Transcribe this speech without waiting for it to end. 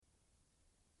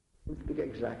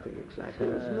Exactly. It's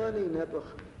money, Nebuch.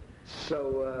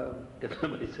 So,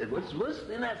 somebody said, what's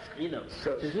in that Chinam?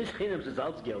 It's nicht Chinam, it's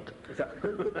alles Geld.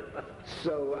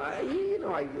 So,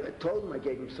 I told him, I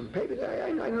gave him some papers.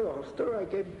 I know the whole story. I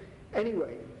gave him.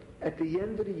 Anyway, at the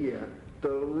end of the year,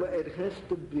 it has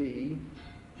to be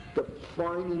the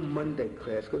final Monday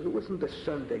class, because it wasn't the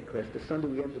Sunday class. The Sunday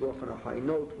we ended off on a high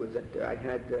note was that I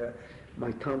had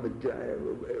my Talmud,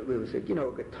 it was a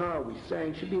guitar, we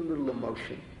sang, should be a little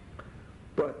emotion.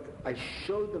 But I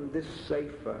showed them this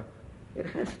sefer. It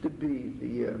has to be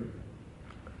the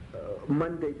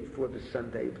Monday before the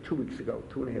Sunday, 2 weeks ago,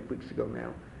 2.5 weeks ago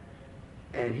now.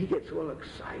 And he gets all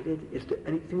excited. Is there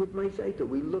anything with my Zayta?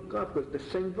 We look up, because the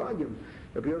same volume.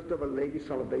 Rabbi Yosef Levi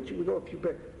Soloveitchik, we go a few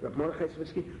pages. Rabbi Mordechai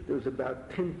Svirsky, there was about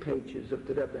 10 pages of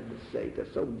the Rebbe and the Zayta.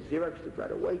 So we Xeroxed it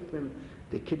right away from him.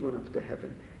 The kid went up to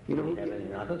heaven. You know, did he have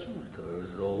any others from it, or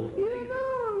was it all? Yeah, no.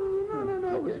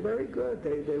 Okay. It was very good.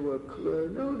 They were,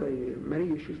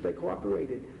 many issues they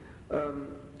cooperated.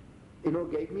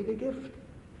 Gave me the gift.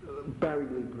 Barry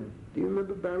Liebman. Do you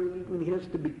remember Barry Liebman? He has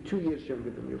to be 2 years younger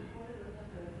than you.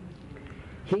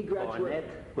 He graduated.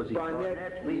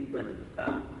 Barnett Liebman.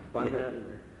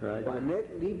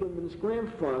 Barnett Liebman's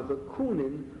grandfather,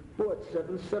 Kunin, bought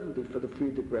 770 for the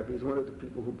Friedrich Rebbe. He's one of the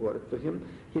people who bought it for him.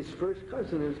 His first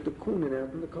cousin is the Kunin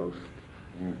out on the coast.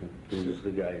 Mm-hmm. This is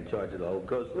the guy in charge of the whole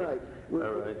coast. Right.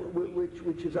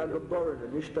 Which is Agaborina,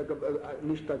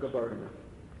 Nishtagaborina.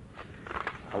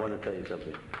 I want to tell you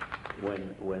something.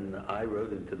 When I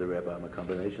wrote into the Rebbe, I'm a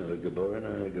combination of a Geborina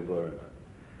and a Geborina.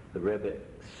 The Rebbe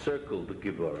circled the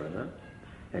Geborina,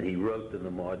 and he wrote in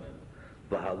the margin,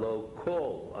 V'halo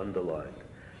kol, underlined,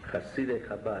 Chasidei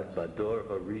Chabad Bador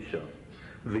Harishon,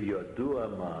 V'yodua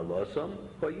Ma'alosam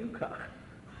Hoyukach.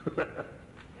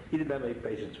 He didn't have any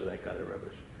patience for that kind of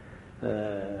rubbish.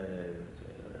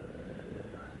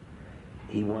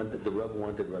 The Rebbe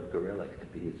wanted Reb Gorelek to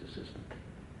be his assistant.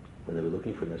 When they were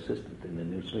looking for an assistant in the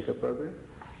new Smicha program,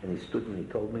 and he stood and he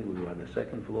told me, we were on the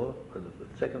second floor, or the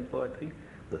second floor I think,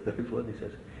 the third floor, and he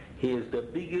says, he is the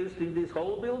biggest in this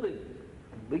whole building.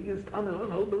 Biggest tunnel in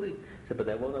the whole building. He said, but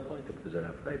they won't appoint him because they're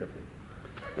afraid of him.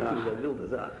 He was a wild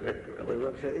disaster.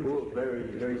 Very,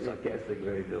 very sarcastic,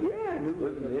 very good. Yeah,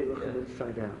 looking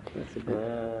inside out. That's a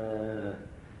good.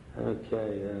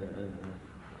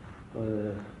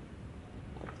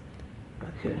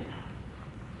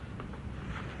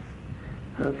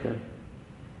 Okay.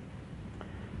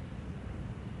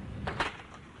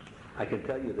 I can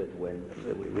tell you that when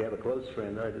we have a close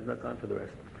friend, I did not time for the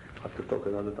rest. I'll have to talk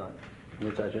another time.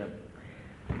 Mitzvah Hashem.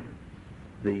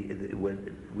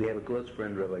 When we have a close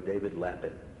friend, Rabbi David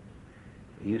Lappin.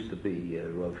 He used to be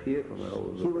Rav here from an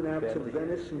old. He went out to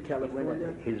Venice in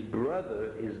California. His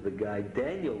brother is the guy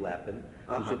Daniel Lappin,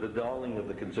 who's the darling of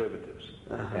the conservatives.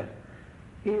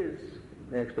 He is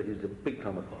the expert. He's a big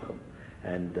Talmud Chacham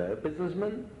and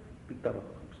businessman. Big Talmud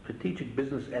Chacham. Strategic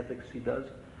business ethics he does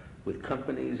with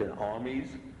companies and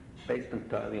armies based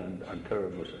entirely on Torah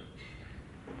Musa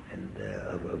and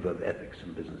of ethics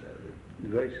and business ethics.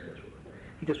 Very successful.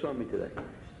 He just wrote me today.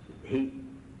 He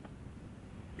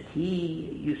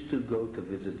used to go to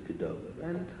visit Gedolim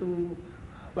and to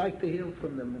like to hear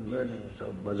from them and learn and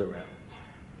so buzz around.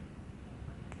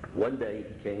 One day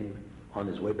he came on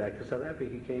his way back to South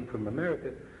Africa. He came from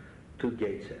America to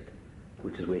Gateshead,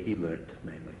 which is where he learned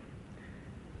mainly.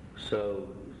 So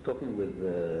he was talking with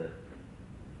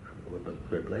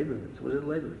Reb Leibovitz. Was it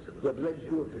Leibovitz? Reb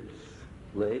Leibovitz.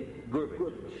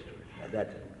 Gurvitz.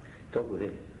 That's it. Talked with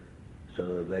him. So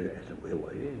later I said, where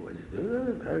were you? What did you do?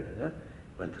 America, huh?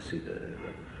 Went to see the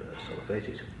Soloveitchik.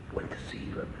 He said, went to see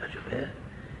Rabbi Hashabeh.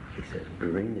 He says,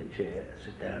 bring the chair,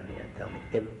 sit down here and tell me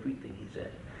everything he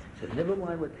said. He said, never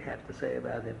mind what you have to say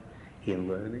about him. In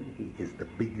learning, he is the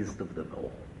biggest of them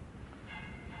all.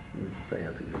 Very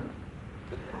happy to know.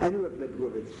 I knew Rabbi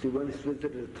Leibovitz. He once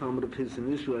visited a Talmud of his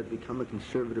in Israel. Had become a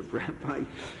conservative rabbi.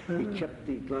 He kept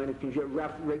the line of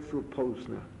Raphael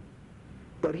Posner.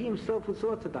 But he himself was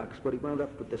Orthodox, but he wound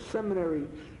up with the seminary.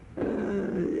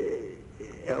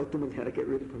 Ultimately had to get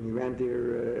rid of him. He ran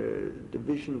their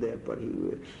division there, but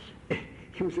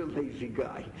he was a lazy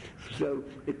guy. So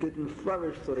it didn't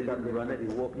flourish, so they got rid of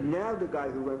him. Now the guy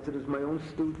who runs it is my own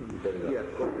student. Yeah.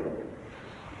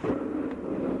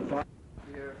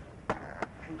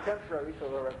 Contemporary, so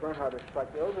Rabbi Bernhard is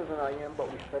slightly older than I am,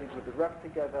 but we studied with the Rav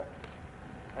together.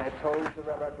 I had told the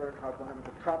Rabbi Bernhard when I was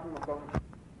a problem of going to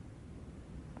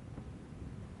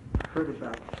heard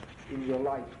about in your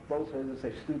life, both as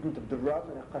a student of the Rav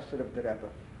and a chassid of the Rebbe.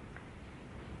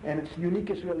 And it's a unique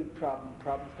Israeli problems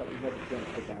that we never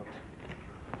dreamt about.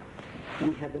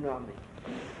 We had an army.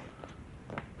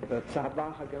 The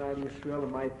Tzavah Haganah Yisrael,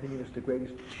 in my opinion, is the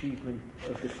greatest achievement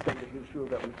of the state of Israel,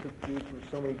 that we took Jews from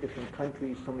so many different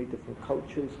countries, so many different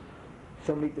cultures,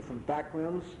 so many different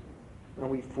backgrounds, and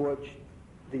we forged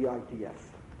the IDF.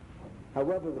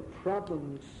 However, the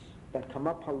problems that come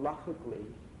up halachically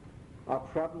are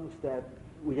problems that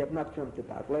we have not dreamt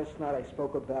about. Last night I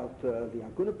spoke about the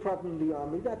Aguna problem in the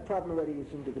army. That problem already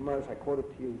is in the Gemara, as I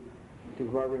quoted to you, the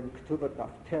Gemara in Ketuvah Daf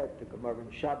Tet, the Gemara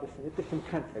in Shabbos, in a different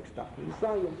context, Daf in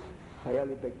Zion,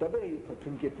 Hayali Beit Dabei,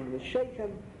 Patum Gittin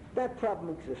Shechem. That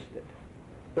problem existed.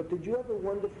 But did you ever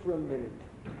wonder for a minute,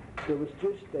 there was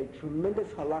just a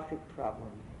tremendous halachic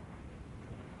problem.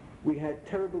 We had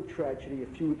terrible tragedy a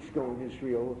few weeks ago in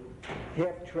Israel,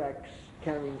 half-tracks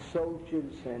carrying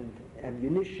soldiers and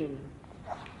ammunition,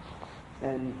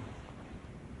 and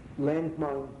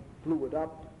landmine blew it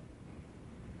up.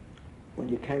 When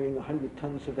you're carrying 100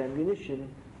 tons of ammunition,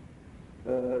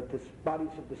 the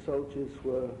bodies of the soldiers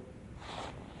were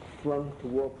flung to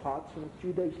war pots, and a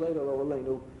few days later,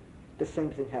 the same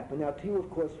thing happened. Now, to you, of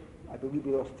course, I believe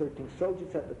we lost 13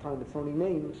 soldiers at the time. It's only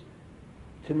names.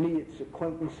 To me, it's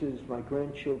acquaintances, my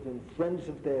grandchildren, friends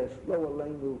of theirs. Lo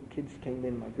Aleinu, kids came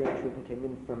in, my grandchildren came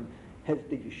in from Hesed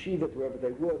Yeshiva, wherever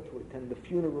they were, to attend the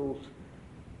funerals.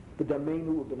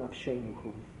 B'dameinu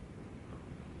u'b'nafsheinu.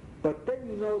 But then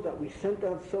you know that we sent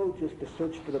out soldiers to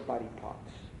search for the body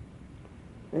parts.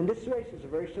 And this raises a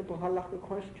very simple halakha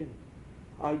question.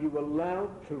 Are you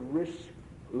allowed to risk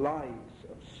lives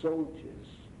of soldiers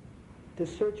to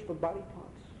search for body parts?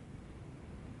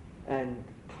 And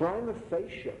prima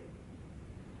facie,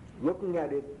 looking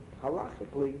at it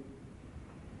halachically,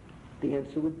 the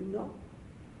answer would be no.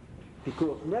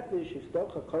 Because nefesh is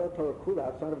docha kol Torah kula,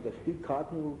 outside of the three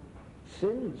cardinal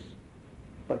sins,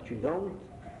 but you don't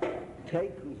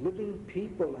take living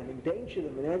people and endanger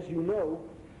them. And as you know,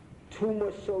 2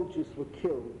 more soldiers were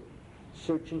killed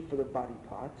searching for the body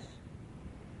parts.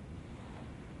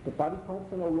 The body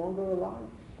parts are no longer alive.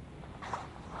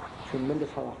 Tremendous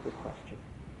halakhic question.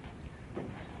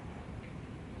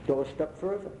 Go a step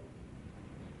further.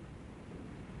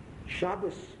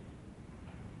 Shabbos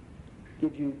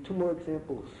gives you 2 more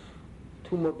examples,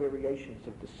 2 more variations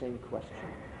of the same question.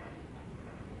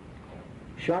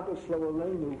 Shabbos Lo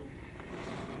Aleinu,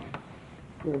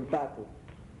 you're in battle.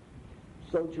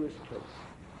 Soldier is killed.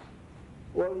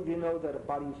 All of you know that a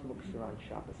body is muktzah on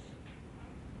Shabbos.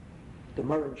 The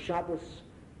Gemara in Shabbos,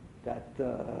 that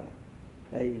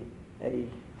a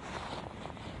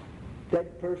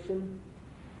dead person,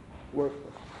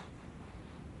 worthless.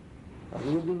 A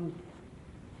living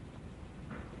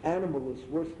animal is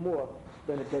worth more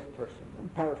than a dead person. I'm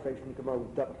paraphrasing the Gemara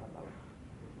with David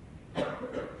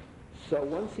Hamelech. So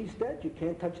once he's dead, you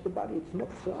can't touch the body. It's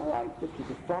muktzah. All right, but you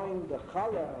can find the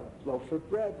challah, loaf of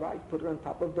bread, right? Put it on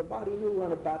top of the body, and you're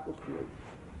on a battlefield.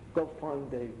 Go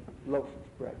find a loaf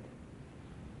of bread.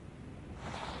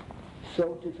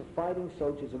 Soldiers are fighting.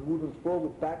 Soldiers are moving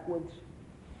forward, backwards.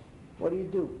 What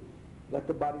do? Let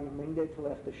the body remain there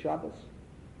till after Shabbos?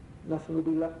 Nothing will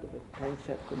be left of it. Tanks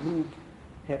have to move.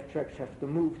 Half-tracks have to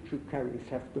move. Troop carriers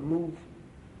have to move.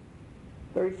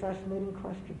 Very fascinating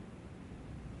question.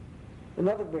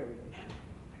 Another variation.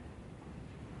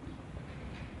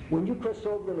 When you cross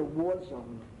over in a war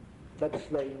zone, let's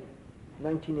say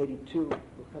 1982,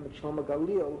 Milchemet Shlomo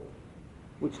Galil,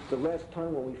 which is the last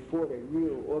time when we fought a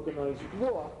real organized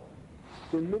war,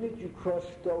 the minute you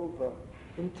crossed over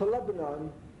into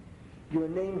Lebanon, your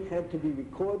name had to be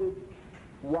recorded,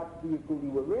 what vehicle you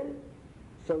were in,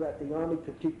 so that the army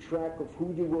could keep track of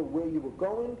who you were, where you were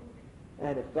going,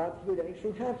 and if God forbid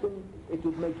anything happened, it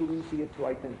would make it easier to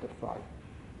identify.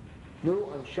 Now,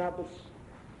 on Shabbos,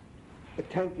 a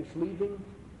tank is leaving,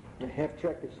 a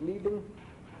half-track is leaving,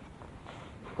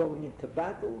 going into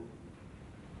battle.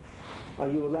 Are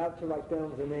you allowed to write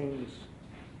down the names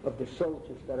of the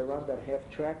soldiers that are on that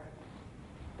half-track,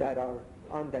 that are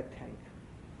on that tank?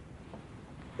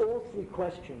 All 3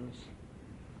 questions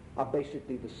are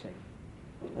basically the same.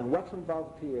 And what's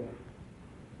involved here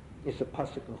is a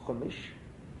pasuk in Chumash.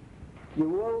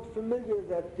 You're all familiar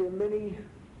that there are many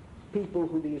people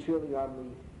who the Israeli army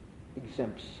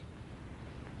exempts.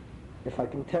 If I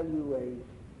can tell you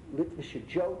a Litvish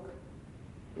joke,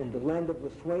 in the land of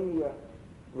Lithuania,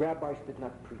 rabbis did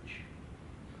not preach.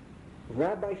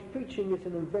 Rabbis preaching is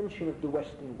an invention of the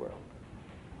Western world.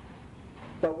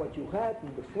 But what you had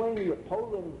in Lithuania,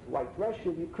 Poland, White Russia,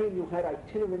 Ukraine, you had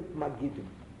itinerant Magidim.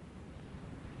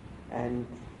 And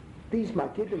these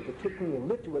Magidim, particularly in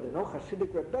Lithuania, the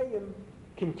No-Hasidic Rebbeim,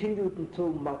 continued until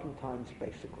modern times,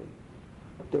 basically.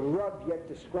 The Rav yet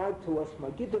described to us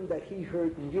Magidim that he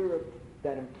heard in Europe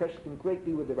that impressed him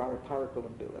greatly with their oratorical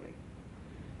ability.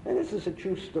 And this is a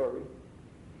true story.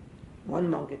 One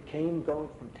monk came going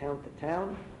from town to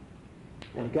town,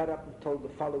 and he got up and told the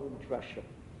following drasha.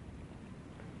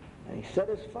 And he said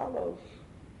as follows,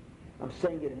 I'm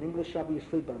saying it in English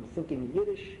obviously, but I'm thinking in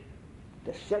Yiddish.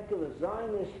 The secular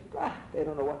Zionists, they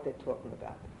don't know what they're talking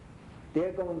about.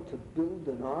 They're going to build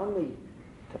an army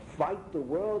to fight the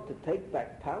world, to take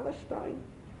back Palestine.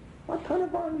 What kind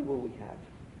of army will we have?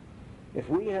 If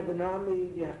we have an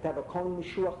army, you have to have a Kohen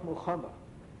Meshuach Muhammad.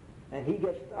 And he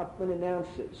gets up and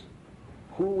announces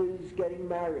who is getting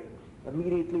married.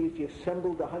 Immediately, if you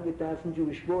assembled 100,000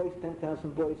 Jewish boys,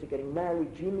 10,000 boys are getting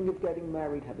married, dreaming of getting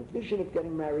married, have a vision of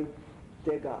getting married,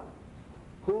 they're gone.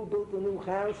 Who built a new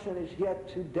house and is yet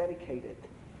to dedicate it?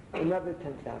 Another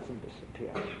 10,000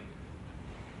 disappear.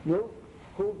 No?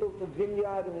 Who built a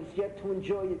vineyard and is yet to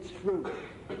enjoy its fruit?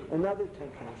 Another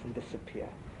 10,000 disappear.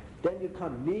 Then you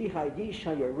come, Mi Hayish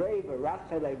HaYarei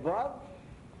V'Rachel Evav,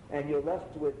 and you're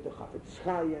left with the Chafetz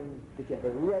Chaim, the Rebbe,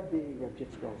 Reb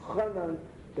Yitzchak Chanan,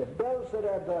 the Belzer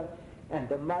Rebbe, and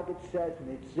the Maggid says,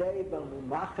 Mitzvei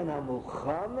B'Mumachan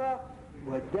HaMulchama,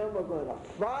 with them we're going to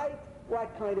fight.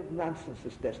 What kind of nonsense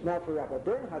is this? Now, for Rabbi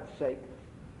Bernhardt's sake,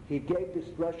 he gave this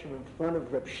lecture in front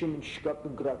of Reb Shimon Shkop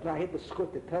in Grad. Now, I had the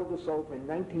schut to tell this over in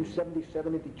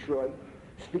 1977 in Detroit,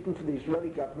 speaking for the Israeli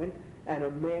government, and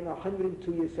a man,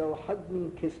 102 years old, hugged me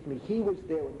and kissed me. He was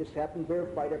there when this happened,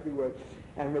 verified every word.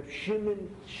 And Reb Shimon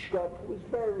Shkop was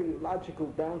very logical,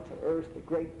 down to earth, the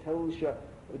great Telja.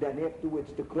 Then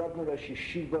afterwards, the Grodner Rosh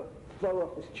Yeshiva fell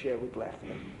off his chair with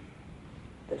laughter.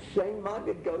 The same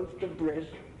Maggid goes to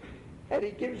Brisk, and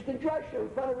he gives the drasha in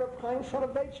front of Reb Chaim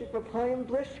Soloveitchik, Reb Chaim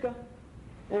Briska.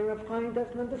 And Reb Chaim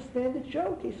doesn't understand the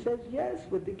joke. He says, yes,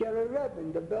 with the Gerer Rebbe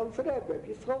and the Belzer Rebbe, Reb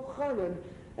Yisrael Chanan,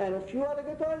 and a few other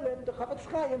Gedolim, the Chafetz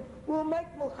Chaim, will make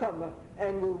Milchama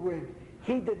and will win.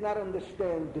 He did not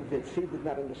understand the Vitz. He did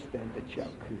not understand the joke.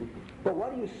 But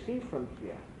what do you see from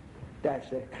here?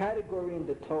 That's a category in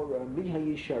the Torah, Mi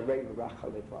Hayish HaYarei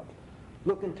V'Rachel Evav.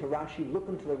 Look into Rashi, look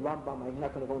into the Rambam. I'm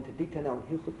not going to go into detail now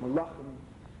in Hilchot Malachim.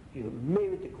 You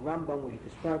married the Rambam where he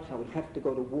describes how we have to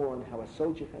go to war and how a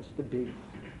soldier has to be.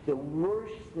 The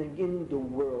worst thing in the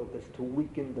world is to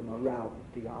weaken the morale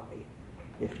of the army.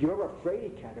 If you're a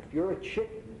fraidy cat, if you're a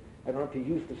chicken, I don't know if you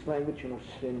use this language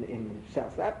in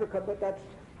South Africa, but that's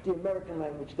the American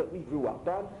language that we grew up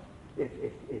on.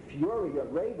 If you're a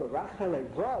Yarei V'Rachel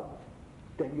Evav,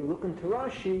 then you look into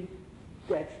Rashi,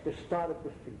 that's the start of the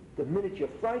defeat. The minute you're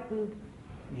frightened,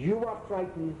 you are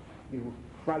frightened, you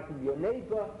frighten your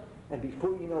neighbor, and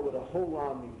before you know it, a whole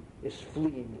army is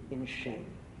fleeing in shame.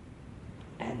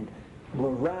 And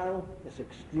morale is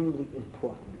extremely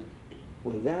important.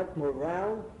 Without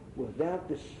morale, without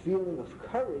this feeling of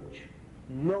courage,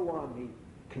 no army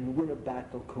can win a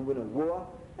battle, can win a war.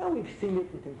 And we've seen it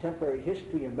in contemporary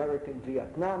history, America in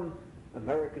Vietnam,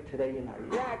 America today in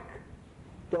Iraq.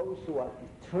 Those who are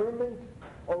determined,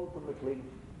 ultimately,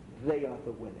 they are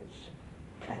the winners.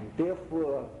 And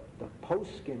therefore, the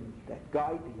poskim that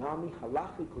guide the army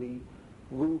halachically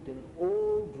ruled in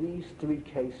all these three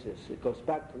cases. It goes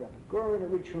back to Rabbi Goren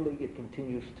originally, it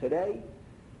continues today,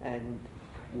 and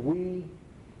we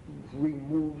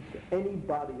removed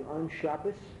anybody on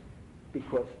Shabbos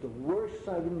because the worst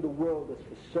sight in the world is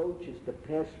for soldiers to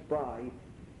pass by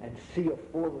and see a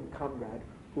fallen comrade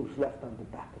who's left on the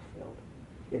battlefield.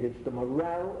 It is the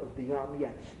morale of the army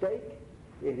at stake.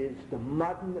 It is the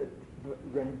modern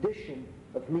rendition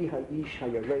of Mi Hayish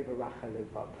HaYarei V'Rachel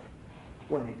Evav.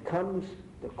 When it comes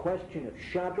the question of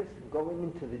Shabbos going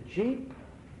into the Jeep,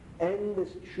 endless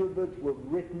tshuvot were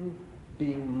written,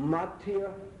 being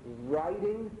matir,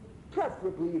 writing,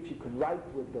 preferably if you can write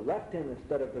with the left hand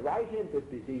instead of the right hand, but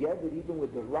the Yevid even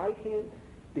with the right hand,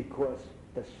 because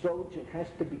the soldier has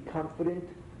to be confident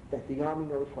that the army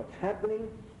knows what's happening,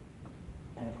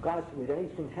 and if God forbid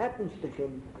anything happens to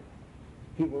him,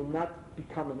 he will not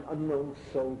become an unknown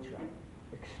soldier.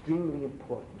 Extremely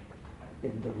important.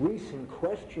 In the recent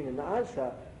question in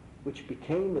Gaza, which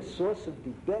became a source of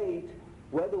debate,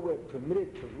 whether we're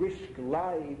permitted to risk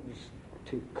lives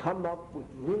to come up with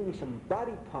limbs and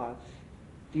body parts,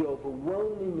 the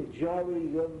overwhelming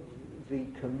majority of the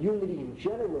community in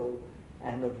general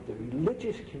and of the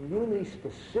religious community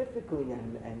specifically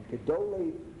and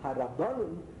Gedolei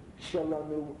Harabanim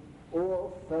Shalanu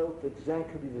all felt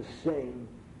exactly the same,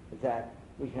 that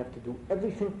we have to do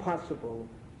everything possible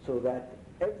so that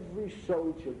every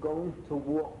soldier going to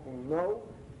war will know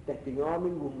that the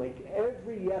army will make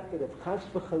every effort if chas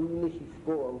v'chalila he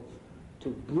falls to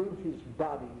bring his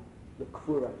body the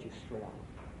Kvurat Yisrael.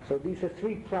 So these are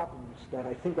three problems that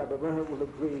I think Rabbi Bernhard will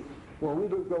agree. When we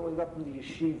were growing up in the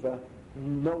yeshiva,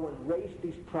 No one raised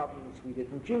these problems. We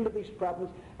didn't dream of these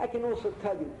problems. I can also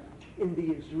tell you, in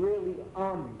the Israeli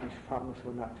army, these problems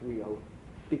were not real.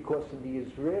 Because in the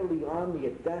Israeli army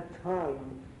at that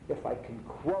time, if I can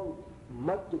quote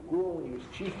Mott Gur when he was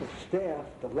chief of staff,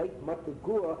 the late Mott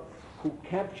Gur, who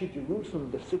captured Jerusalem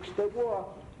in the Six-Day War.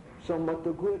 So Mott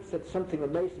Gur said something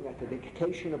amazing at the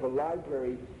dedication of a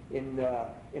library in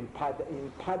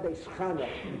Pardes Chana,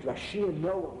 in Rashi and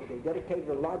Noah, where they dedicated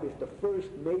a library. It's the first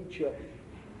major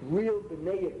real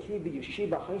B'nai Akiva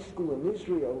yeshiva high school in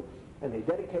Israel, and they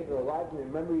dedicated a library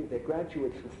in memory of their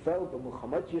graduates who fell by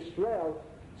Muhammad Yisrael.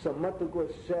 So Mott Gur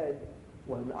said,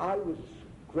 when I was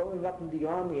growing up in the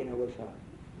army and I was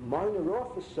a minor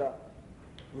officer,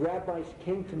 rabbis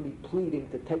came to me pleading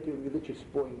to take a religious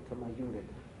boy into my unit.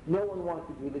 No one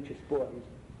wanted religious boys.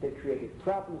 They created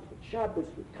problems with Shabbos,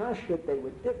 with Kashrut. They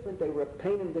were different. They were a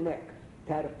pain in the neck.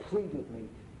 They had to plead with me.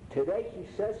 Today, he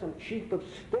says, I'm chief of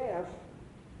staff.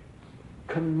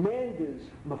 Commanders,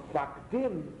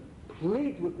 mafakdim,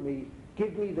 plead with me.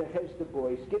 Give me the Hesder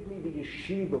boys. Give me the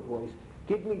yeshiva boys.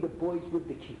 Give me the boys with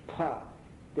the kippah.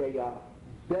 They are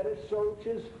better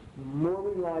soldiers, more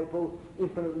reliable,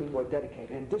 infinitely more dedicated.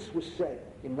 And this was said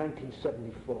in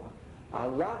 1974.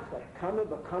 Allah Kama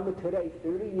Bakama today,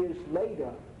 30 years later,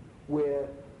 where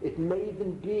it may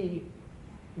even be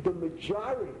the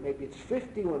majority, maybe it's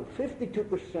 51,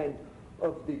 52%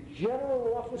 of the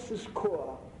general officers'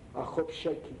 corps are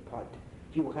Chobshei Kippah.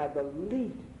 You have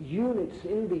elite units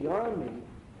in the army,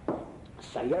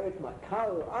 Sayeret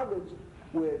Matkal or others,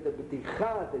 where the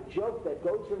bedicha, the joke that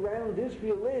goes around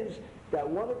Israel is that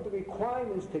one of the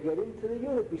requirements to get into the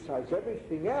unit, besides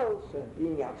everything else, and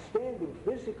being outstanding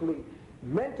physically,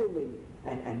 mentally,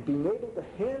 and being able to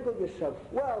handle yourself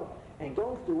well, and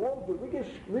going through all the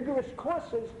rigorous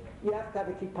courses, you have to have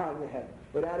a kippah on your head.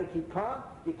 Without a kippah,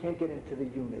 you can't get into the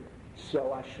unit.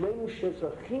 So, Ashleinu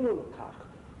shezachinu l'kach.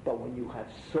 But when you have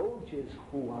soldiers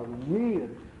who are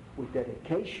reared with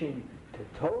dedication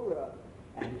to Torah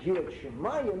and Yirat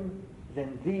Shemayim,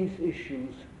 then these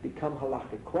issues become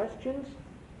halachic questions,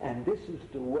 and this is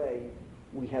the way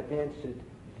we have answered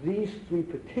these three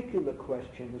particular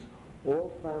questions,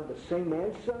 all found the same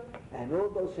answer, and all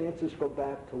those answers go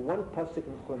back to one pasuk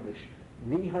in Chumash,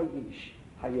 Ni hayish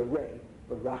hayarei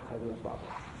v'rach ha'levav.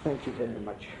 Thank you very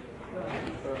much.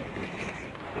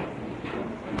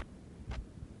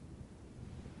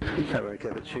 Eric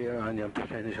Evetzier on Yom Tov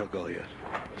Sheni Shel Goliath.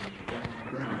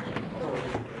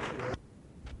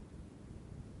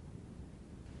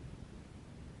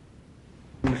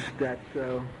 That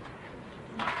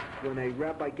when a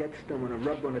rabbi gets them,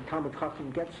 when a Talmud Chacham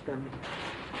gets them,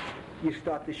 you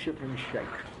start to shiver and shake.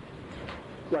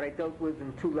 What I dealt with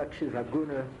in 2 lectures,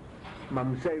 Aguna,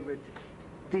 Mamzeret,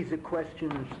 these are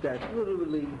questions that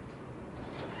literally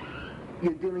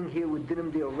you're dealing here with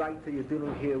Dinim D'Oraita, you're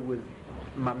dealing here with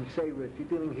Mamzeret, you're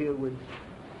dealing here with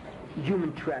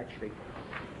human tragedy.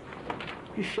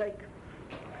 You shake.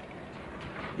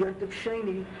 Yom Tov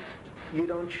Sheni, you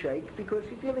don't shake because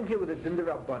you're dealing here with a Din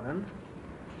D'Rabbanan,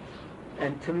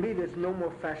 and to me there's no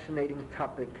more fascinating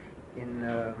topic in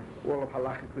all of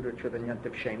halachic literature than Yom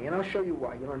Tov Sheni, and I'll show you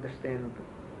why. You'll understand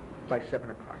by 7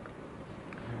 o'clock.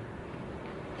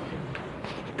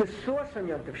 The source on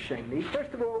Yom Tov Sheni,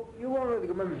 first of all, you all know the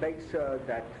Gemara Beitza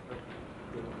that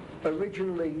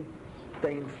originally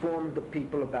they informed the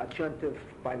people about Yom Tov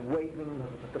by waving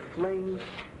the flames,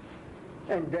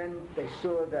 and then they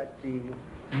saw that the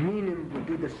Minim would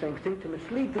do the same thing to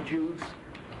mislead the Jews,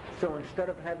 so instead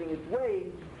of having it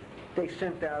waved, they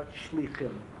sent out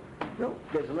shlichim. No,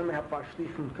 there's a limit how far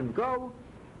shlichim can go,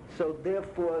 so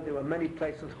therefore there are many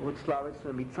places, Chutz La'aretz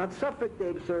and Mitzat Safek, they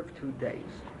observe 2 days.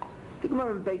 The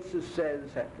Gemara in Beitzus says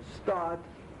at the start,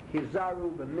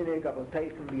 Hizaru b'minig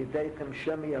avoteichem b'yadeichem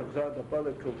shemi achzar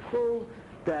d'abala kul,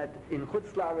 that in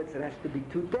Chutz La'aretz it has to be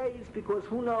 2 days, because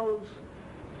who knows,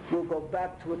 we'll go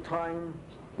back to a time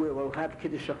where we'll have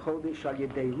Kiddush HaChodesh al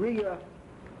Yedei Riyah,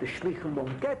 the Shlichim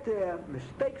won't get there,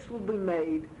 mistakes will be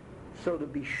made, so to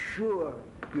be sure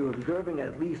you're observing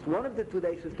at least one of the 2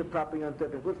 days is the proper Yom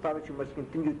Tov. In Chutz La'aretz you must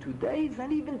continue 2 days,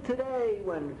 and even today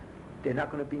when there are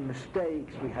not going to be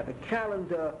mistakes, we have a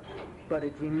calendar, but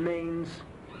it remains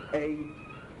a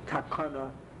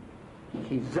takana.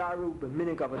 Hizaru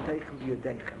b'minig avoteichem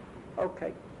b'yadeichem.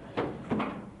 Okay.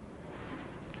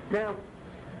 Now,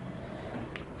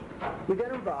 we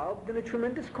get involved in a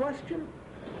tremendous question.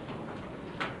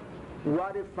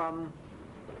 What if I'm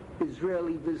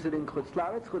Israeli visiting Chutz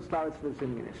La'aretz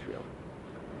visiting in Israel?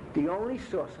 The only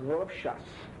source in all of Shas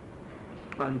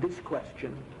on this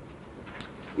question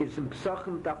is in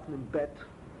Pesachim Daf Nun Bet,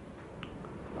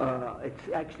 It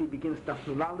actually begins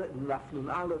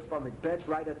Nafnun Aleph Amid Bet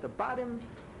right at the bottom,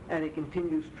 and it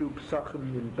continues through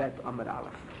Psachim Nun Bet Amid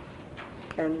Aleph.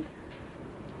 And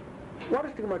what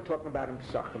is the Gemara talking about in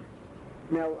Psachim?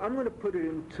 Now, I'm going to put it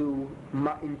into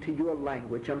your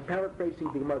language. I'm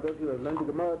paraphrasing the Gemara. Those who have learned the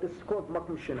Gemara, this is called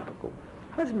Makom Shenago.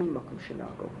 What does it mean, Makom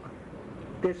Shenago?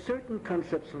 There's certain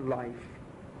concepts in life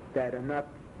that are not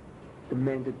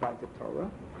demanded by the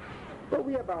Torah, but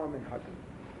we have our minhagim.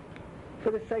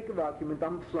 For the sake of argument,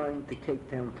 I'm flying to Cape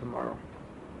Town tomorrow.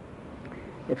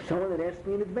 If someone had asked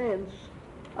me in advance,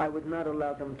 I would not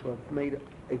allow them to have made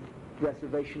a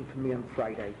reservation for me on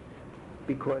Friday,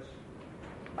 because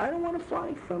I don't want to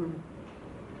fly from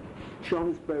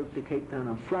Johannesburg to Cape Town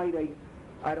on Friday.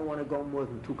 I don't want to go more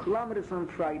than 2 kilometers on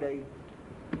Friday.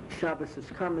 Shabbos is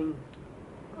coming.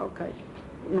 Okay.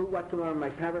 What tomorrow am I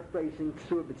paraphrasing?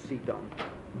 Surah B'Tzidon.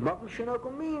 Makom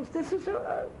Shenago means this is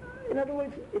in other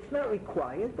words, it's not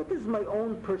required, but this is my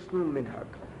own personal minhag.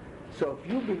 So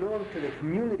if you belong to the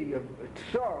community of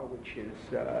Tsar, which is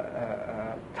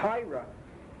Tyra,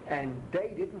 and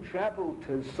they didn't travel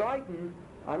to Sidon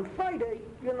on Friday,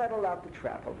 you're not allowed to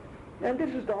travel. And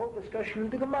this is the whole discussion in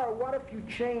the Gemara. What if you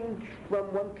change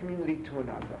from one community to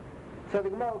another? So the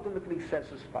Gemara ultimately says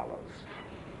as follows.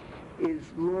 As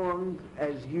long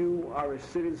as you are a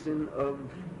citizen of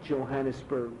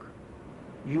Johannesburg,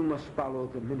 you must follow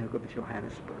the minhag of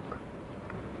Johannesburg.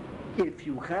 If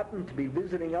you happen to be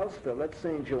visiting elsewhere, let's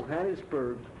say in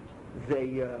Johannesburg,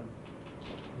 they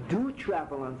do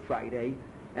travel on Friday,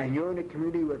 and you're in a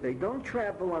community where they don't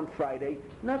travel on Friday,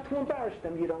 not to embarrass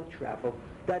them, you don't travel.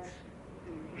 That's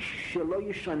shelo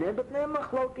yishaneh, but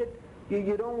machloket.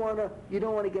 You don't want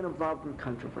to get involved in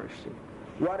controversy.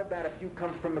 What about if you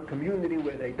come from a community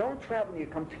where they don't travel, and you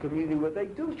come to a community where they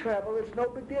do travel? It's no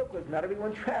big deal, because not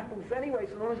everyone travels anyway,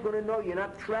 so no one's going to know you're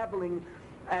not traveling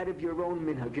out of your own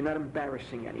minhag. You're not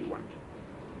embarrassing anyone.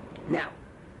 Now,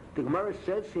 the Gemara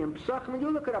says here in Psachim, and you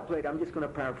look it up later, I'm just going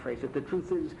to paraphrase it. The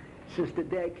truth is, since the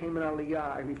day I came in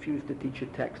Aliyah, I refused to teach a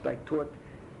text. I taught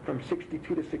from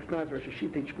 62 to 69, Rosh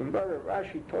Hashanah, teach Gemara,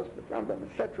 Rashi, Tosfot, Rambam,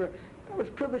 etc. I was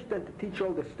privileged then to teach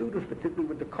all the students, particularly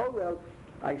with the Kollel.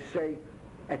 I say,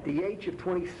 at the age of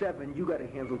 27, you got to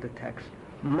handle the text.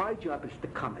 My job is to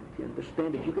comment. You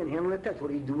understand? If you can handle the text,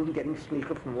 what are you doing getting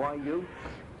slicha from YU?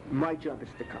 My job is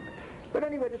to comment. But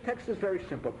anyway, the text is very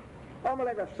simple.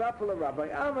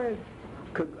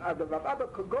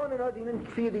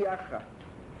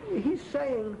 He's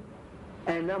saying,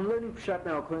 and I'm learning Pshat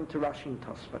now according to Rashi and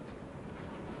Tosfot.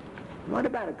 What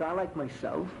about a guy like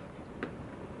myself,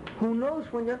 who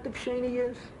knows when Yontif Sheni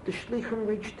is? The shlichim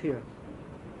reached here.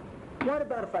 What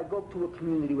about if I go to a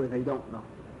community where they don't know?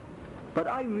 But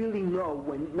I really know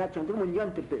when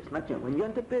Yontif is, when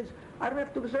Yontif is, I don't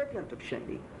have to observe Yontif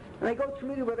Sheni. And I go to a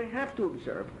community where they have to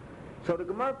observe. So the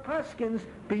Gemara Paskins,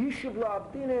 B'yishuv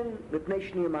la'abdinin, L'pnei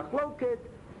Shnei Machloket,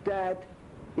 that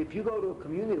if you go to a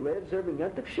community where they're observing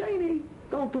Yontif Sheni,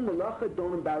 don't do malacha,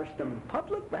 don't embarrass them in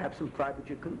public, perhaps in private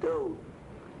you can do.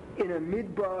 In a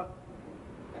midbar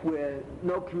where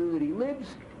no community lives,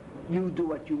 you do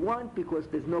what you want because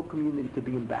there's no community to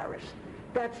be embarrassed.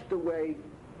 That's the way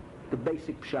the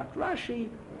basic Pshat Rashi,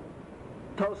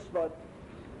 Tosfot,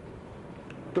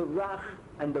 the Rach,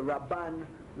 and the Rabban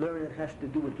learn it has to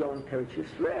do with going to Eretz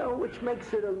Yisrael, which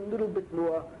makes it a little bit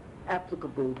more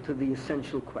applicable to the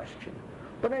essential question.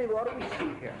 But anyway, what do we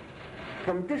see here?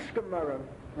 From this Gemara,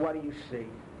 what do you see?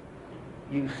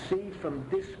 You see from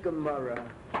this Gemara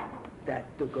that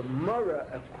the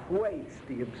Gemara equates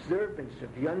the observance of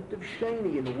Yontif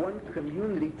Sheni in one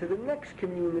community to the next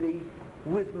community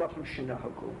with Makom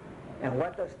Shenago. And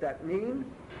what does that mean?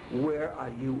 Where are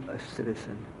you a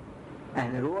citizen?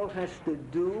 And it all has to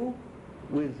do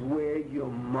with where your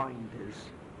mind is.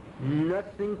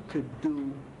 Nothing to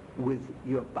do with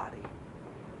your body.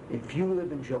 If you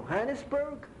live in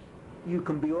Johannesburg, you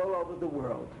can be all over the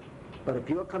world. But if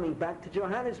you're coming back to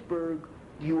Johannesburg,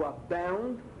 you are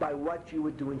bound by what you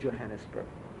would do in Johannesburg.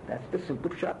 That's the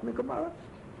simple pshat in the Gemara.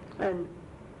 And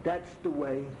that's the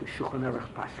way the Shulchan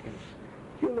Aruch paskins.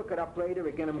 You look it up later.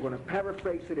 Again, I'm going to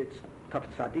paraphrase it. It's Tav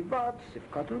Tzadi Vav,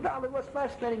 Sifkat and Dal. It was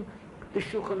fascinating. The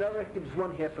Shulchan Aruch gives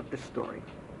one half of the story.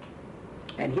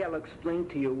 And here I'll explain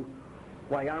to you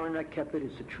why Aaron HaKeped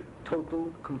is a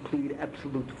total, complete,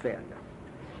 absolute failure.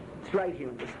 It's right here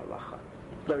in this halacha.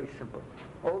 Very simple.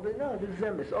 Over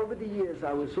the years,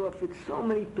 I was offered so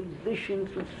many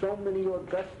positions with so many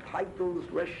august titles,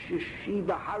 Rosh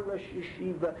Yeshiva, Harash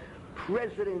Yeshiva,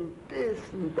 President, this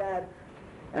and that,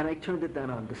 and I turned it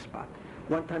down on the spot.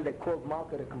 One time they called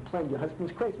Malka to complain, your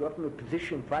husband's crazy, we offer him a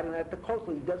position Friday night at the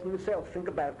coastal, he doesn't even say, think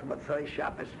about it tomorrow, Motzei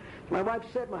Shabbos. My wife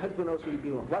said, my husband knows what he's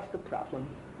doing. What's the problem?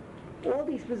 All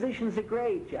these positions are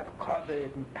great. You have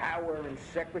covet and power and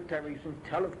secretaries and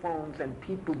telephones and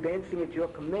people dancing at your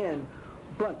command,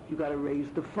 but you got to raise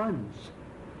the funds.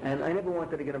 And I never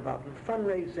wanted to get involved in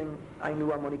fundraising. I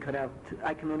knew I'm only cut out.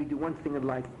 I can only do one thing in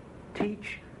life: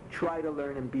 teach, try to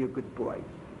learn, and be a good boy.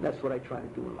 That's what I try to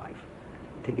do in life.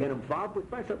 To get involved with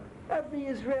myself. Every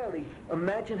Israeli,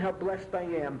 imagine how blessed I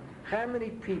am. How many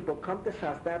people come to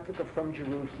South Africa from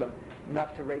Jerusalem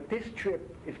not to rate? This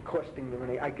trip is costing me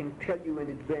money. I can tell you in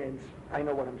advance. I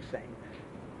know what I'm saying.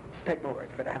 Take my word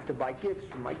for it. I have to buy gifts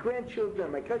for my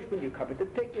grandchildren, my husband. You cover the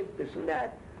tickets, this and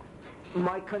that.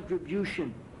 My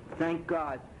contribution, thank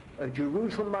God, a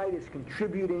Jerusalemite is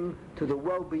contributing to the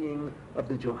well-being of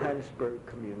the Johannesburg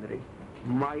community.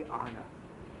 My honor.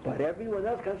 But everyone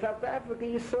else comes South Africa,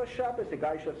 you saw Shabbos, the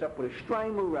guy shows up with a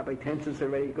Streimer, Rabbi Tenson's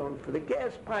already going for the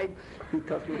gas pipe, he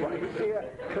tells me why he's here,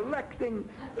 collecting,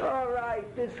 all right,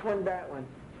 this one, that one.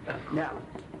 Now,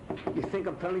 you think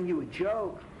I'm telling you a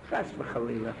joke? That's for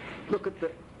Chalila. Look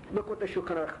what the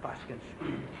Shulchan Aruch paskins.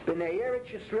 B'nei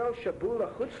Eretz Yisrael shabu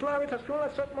l'chutz la'aretz asur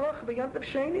la'asot malacha b'yantav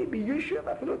sheni b'yishuv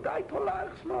afilu dai tolah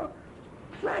l'chsma.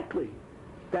 Exactly.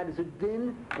 That is a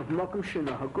din of makom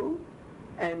shenahagu.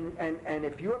 And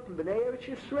if you're from B'nai Eretz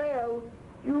Yisrael,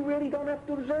 you really don't have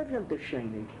to observe Yom Tov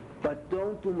Sheni. But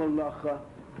don't do malacha,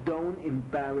 don't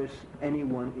embarrass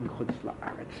anyone in Chutz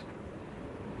La'aretz.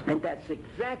 And that's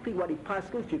exactly what he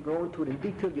paskins. You go into it in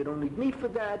detail, you don't need me for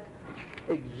that.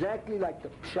 Exactly like the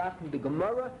Pshat in the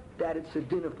Gemara, that it's a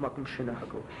din of Makom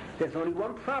Shenahagu. There's only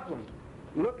one problem.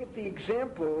 Look at the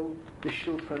example the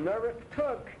Shulchan Aruch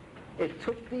took. It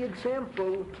took the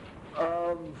example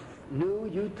of,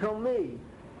 you tell me,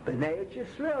 B'nai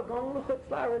Yisrael going l'chutz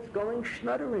la'aretz, going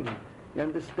schnuttering. You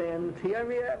understand? The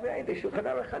Shulchan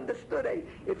Aruch understood it.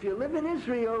 If you live in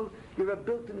Israel, you're a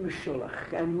built-in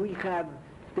Meshulach. And we have,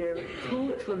 there are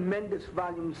two tremendous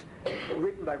volumes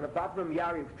written by Rav Avram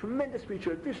Yariv, tremendous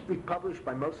research. This will be published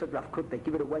by Mossad Rav Kook. They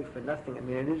give it away for nothing. I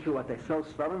mean, in Israel, what they sell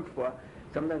Svarim for,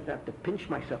 sometimes I have to pinch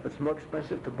myself. It's more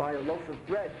expensive to buy a loaf of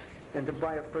bread than to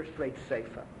buy a first-rate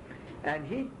sefer. And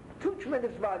he, two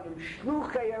tremendous volumes,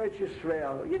 Shluchei Eretz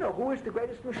Yisrael. You know, who is the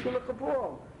greatest Meshulach of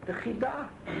all? The Chidah.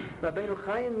 Rabbeinu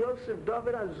Chaim Yosef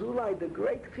David Azulai, the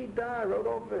great Chidah, wrote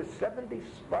over 70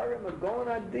 Svarim, a Gaon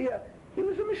Adiyah. He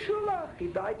was a Meshulach. He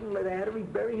died, and they had to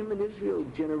rebury him in Israel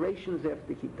generations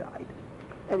after he died.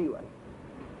 Anyway,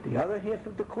 the other half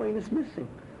of the coin is missing.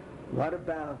 What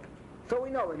about... So we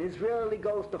know, an Israeli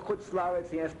goes to Chutz La'aretz,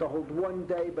 he has to hold one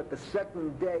day, but the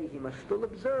second day he must still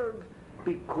observe,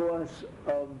 because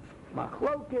of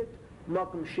machloket,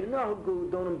 makom shenahagu,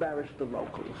 don't embarrass the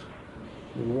locals.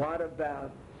 What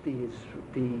about the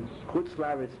Chutz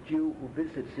La'aretz Jew who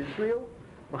visits Israel?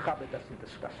 Mechaber doesn't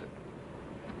discuss it.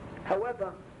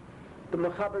 However, the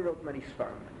Mechaber wrote many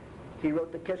Sfarim. He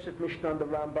wrote the Kesef Mishnah on the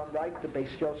Rambam, right? The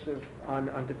Beis Yosef on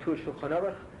the Tur Shulchan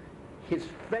Aruch. His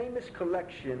famous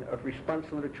collection of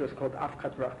response literature is called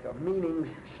Avchat Rachel, meaning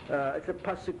it's a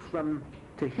pasuk from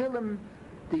Tehillim,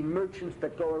 the merchants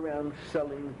that go around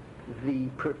selling the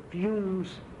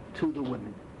perfumes to the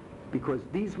women. Because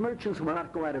these merchants will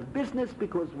not go out of business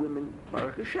because women,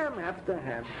 Baruch Hashem, have to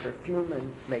have perfume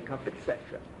and makeup, etc.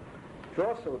 It's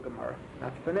also a Gemara,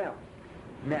 not for now.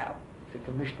 Now, it's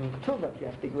a Mishnah Ketuvah, you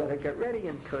have to let her get ready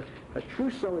and put a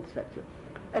trousseau, etc.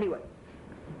 Anyway,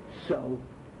 so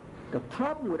the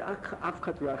problem with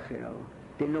Avchat Rachel,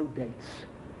 there are no dates.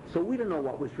 So we don't know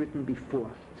what was written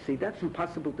before. See, that's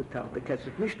impossible to tell because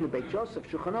if Mishnah, Beit Yosef,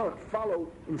 Shulchan Aruch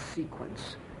follow in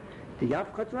sequence. The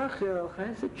Avchat Rachel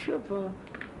has a tshuva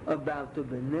about the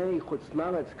B'nai Chutz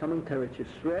La'aretz coming to Eretz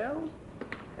Yisrael,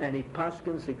 and he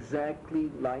paskins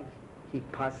exactly like he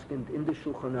paskined in the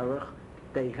Shulchan Aruch.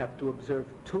 They have to observe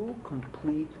 2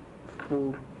 complete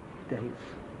full days.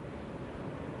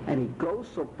 And he goes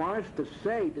so far as to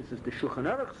say, this is the Shulchan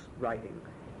Aruch's writing,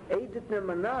 Eidit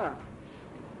Nemanah,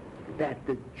 that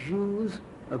the Jews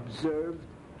observed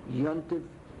Yontiv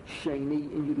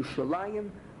Sheni in Yerushalayim,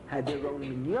 had their own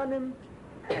minyanim,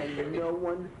 and no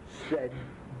one said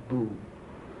boo.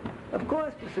 Of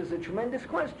course, this is a tremendous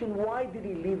question. Why did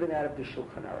he leave it out of the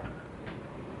Shulchan Aruch?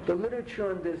 The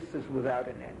literature on this is without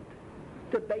an end.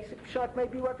 The basic shot may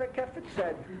be what the Kefet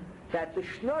said, that the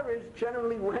Schnorrers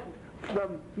generally went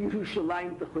from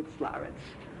Yerushalayim to Chutz La'aretz.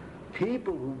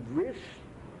 People who risked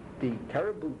the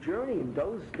terrible journey in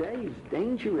those days,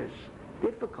 dangerous,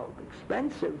 difficult,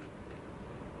 expensive,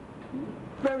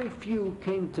 very few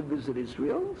came to visit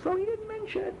Israel, so he didn't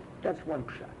mention it. That's one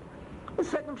shot. The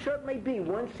second shot may be,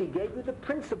 once he gave you the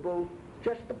principle,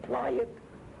 Just apply it.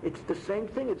 It's the same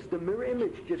thing. It's the mirror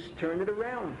image. Just turn it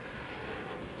around.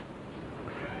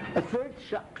 A third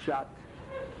shot,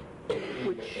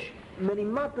 which many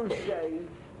Matam say,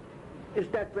 is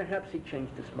that perhaps he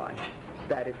changed his mind.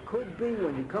 That it could be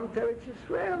when you come to Eretz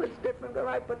Yisrael, it's different, all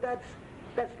right, but that's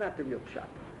not the real pshat.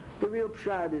 The real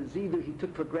pshat is either he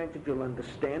took for granted you'll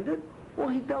understand it, or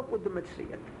he dealt with the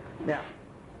Metziyat. Now,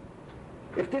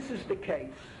 if this is the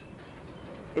case,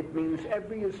 it means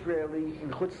every Israeli in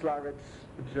Chutz La'aretz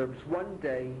observes one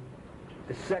day,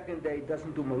 the second day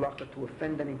doesn't do malacha to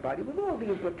offend anybody, with all the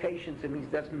implications. It means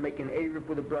he doesn't make an Erev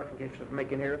with a bracha. He doesn't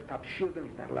make an Erev Tap Shilden.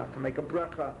 He's not allowed to make a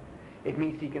bracha. It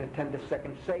means he can attend the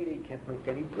second Seder. He can't make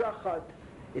any brachot.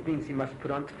 It means he must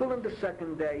put on tefillin the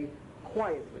second day,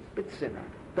 quietly, bitzina.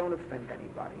 Don't offend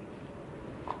anybody.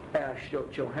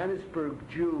 Johannesburg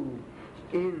Jew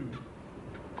in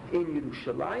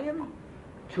Yerushalayim,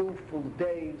 2 full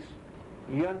days,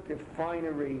 Yontif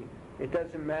finery. It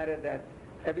doesn't matter that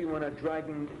everyone are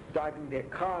driving their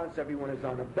cars, everyone is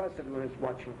on a bus, everyone is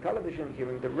watching television,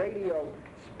 hearing the radio,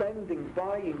 spending,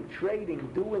 buying, trading,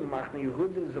 doing. Machne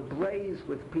Yehuda is ablaze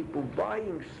with people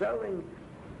buying, selling.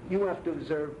 You have to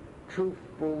observe 2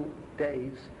 full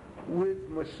days with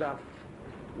Musaf,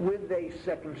 with a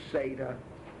second Seder,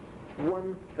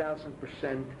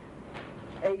 1,000%.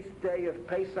 8th day of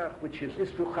Pesach, which is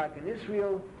Isru Chag in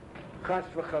Israel, Chas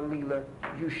v'Chalila,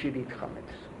 you should eat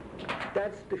chametz.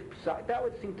 That's the psak. That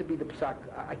would seem to be the psak.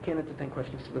 I can't entertain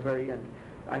questions to the very end.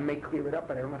 I may clear it up,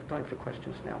 but I don't have time for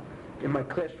questions now. In my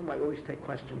classroom, I always take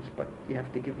questions, but you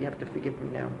have to forgive me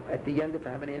now. At the end, if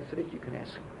I haven't answered it, you can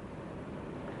ask.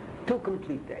 2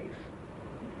 complete days.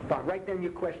 Fine. Write down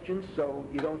your questions so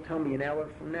you don't tell me an hour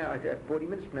from now. 40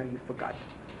 minutes from now, you forgot.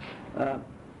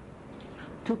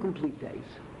 2 complete days.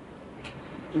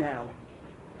 Now,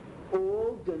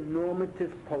 all the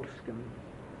normative poskim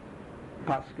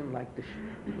like the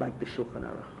Shulchan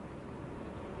Aruch,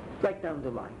 right down the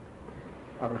line.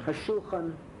 Aruch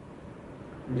HaShulchan,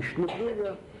 Mishnah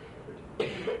Berurah,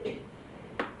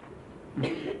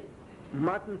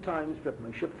 Modern Times, Reb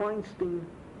Moshe Feinstein,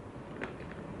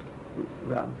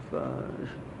 Rav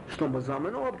Shlomo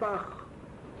Zalman Auerbach.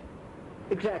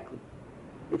 Exactly.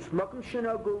 It's Makom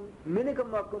Shenagu, Minig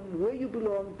Makom, where you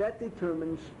belong, that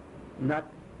determines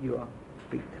not your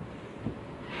feet.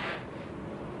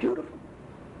 Beautiful.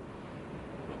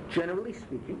 Generally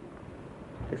speaking,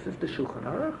 this is the Shulchan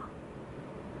Aruch.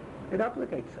 It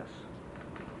obligates us.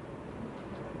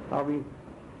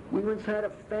 We once had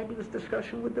a fabulous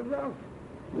discussion with the Rav.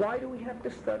 Why do we have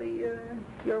to study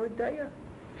Yoreh De'ah?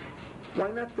 Why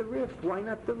not the Rif? Why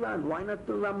not the Ran? Why not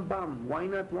the Rambam? Why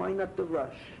not the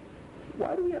Rush?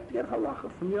 Why do we have to get halacha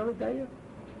from Yoreh De'ah?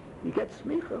 You get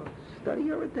smicha, study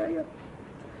Yoreh De'ah.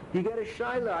 You get a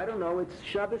shaila, I don't know, it's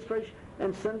Shabbos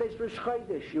and Sunday's Rosh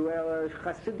Chodesh. You have a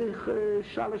Hasidic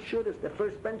Shalosh Shudas, the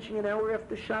first benching an hour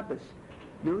after Shabbos.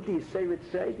 No, do you say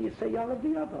Ritzay? Do you say Yalla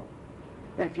B'Yavo?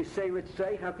 And if you say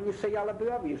Ritzay, how can you say Yalla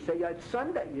B'Yavo? You say it's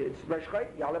Sunday, it's Rosh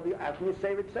Chodesh, Yalla B'Yavo. How can you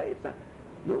say Ritzay? It's not.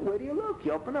 No, where do you look?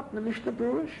 You open up the Mishnah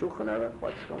Berurah, Shulchan Aruch,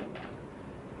 what's going on?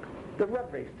 The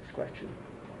Rav raised this question.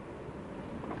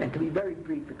 And to be very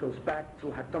brief, it goes back to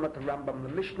Hatamat Rambam, the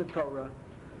Mishnah Torah.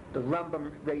 The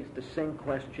Rambam raised the same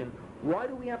question. Why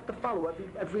do we have to follow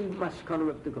every maskana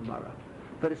of the Gemara?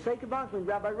 For the sake of argument,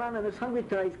 Rabbi Ranan is hungry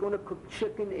today, he's going to cook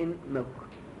chicken in milk.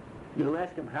 You'll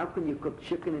ask him, how can you cook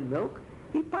chicken in milk?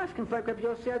 He paskin like Rabbi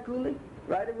Yossi HaGlili.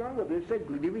 Right or wrong, Rabbi Yossi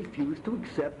HaGlili refused to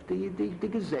accept the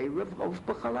Gezeirah of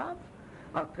B'chalav.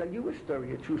 I'll tell you a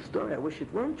story, a true story. I wish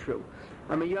it weren't true.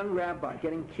 I'm a young rabbi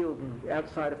getting killed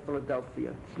outside of Philadelphia.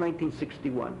 It's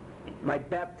 1961. My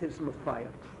baptism of fire.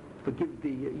 Forgive the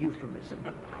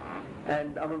euphemism.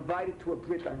 And I'm invited to a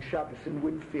Brit on Shabbos in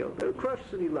Winfield, across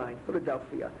city line,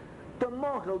 Philadelphia. The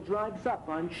mohel drives up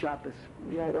on Shabbos.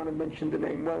 Yeah, I don't want to mention the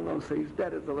name well known, so he's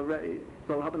dead as already.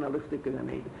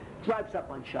 Drives up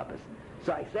on Shabbos.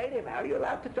 So I say to him, how are you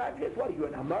allowed to drive this? What are you,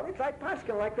 an Amoritz? I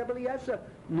paskin like Rabbi Eliezer.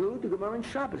 No, the Gemara in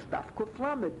Shabbos, Daf Kuf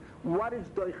Lamed. What is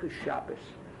Doiches Shabbos?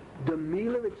 The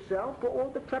meal itself or all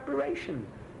the preparation?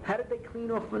 How did they clean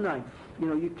off a knife? You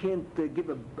know, you can't give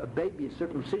a baby a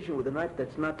circumcision with a knife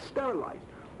that's not sterilized.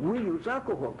 We use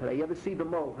alcohol today. You ever see the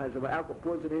mole has alcohol,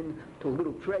 pours it into a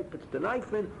little tray, puts the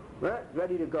knife in,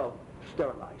 ready to go,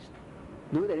 sterilized.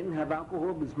 No, they didn't have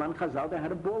alcohol. Bisman Chazal, they had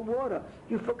to boil water.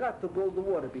 You forgot to boil the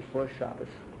water before Shabbos.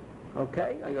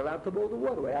 Okay? Are you allowed to boil the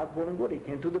water? Without boiling water, you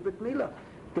can't do the Brit Milah.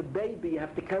 The baby, you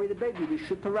have to carry the baby. You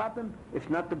should him. If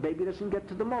not, the baby doesn't get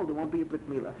to the mold. There won't be a Brit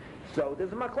Milah. So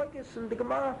there's a machlokes in the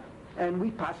Gemara. And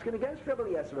we paskin against Rebbe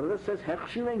Eliezer. Rebbe Eliezer says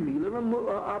Hechsherei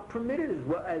Milah are permitted as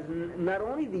well as not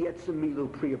only the Yetzim Milu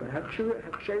Priya, but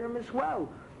Hechsherim as well.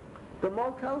 The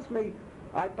Mo tells me,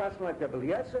 I pass like Rebbe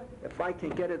Eliezer, if I can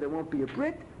get it, there won't be a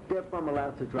Brit, therefore I'm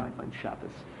allowed to drive on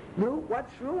Shabbos. No,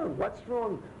 what's wrong? What's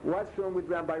wrong? What's wrong with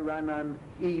Rabbi Ranan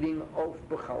eating oaf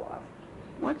b'chalav?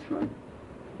 What's wrong?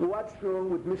 What's wrong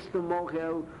with Mr.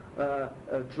 Mohel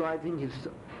driving his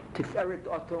Tiferet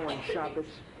Auto on Shabbos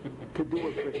to do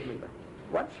a Brit Milah?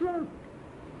 What's wrong?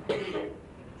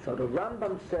 So the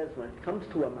Rambam says, when it comes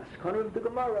to a maskana of the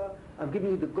Gemara, I'm giving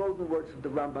you the golden words of the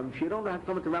Rambam. If you don't know how to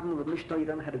come with the Rambam of the Mishnah, you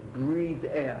don't know how to breathe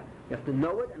air. You have to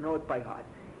know it and know it by heart.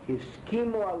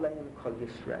 Hiskimu aleim kol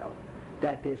Yisrael,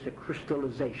 that there's a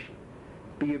crystallization.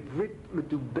 Be'ivrit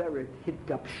meduberet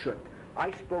hitgapshut.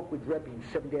 I spoke with Rebbe in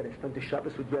 78. I spent the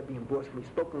Shabbos with Rebbe in Boston. We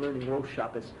spoke on learning all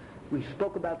Shabbos. We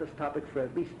spoke about this topic for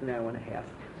at least an hour and a half.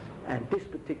 And this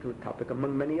particular topic,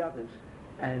 among many others.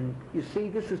 And you see,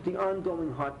 this is the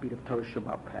ongoing heartbeat of Torah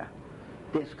Shabbat Peh.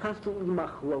 There's constantly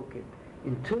machloket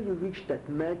until you reach that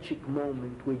magic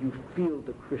moment where you feel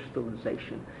the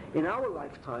crystallization. In our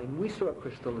lifetime, we saw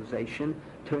crystallization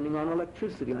turning on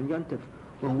electricity on Yontif.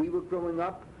 When we were growing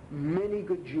up, many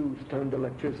good Jews turned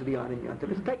electricity on in Yontif.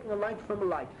 It's taking a light from a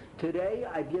light. Today,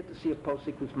 I've yet to see a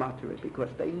posik who's matter because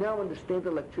they now understand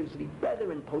electricity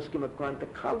better, and poskim have gone to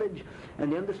college,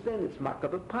 and they understand it's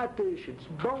makab patish, it's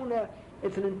bona.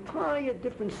 It's an entire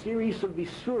different series of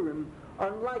visurim,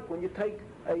 unlike when you take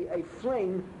a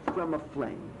flame from a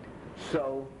flame.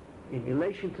 So, in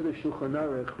relation to the Shulchan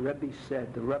Aruch, Rebbe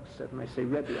said, the Rav said, and I say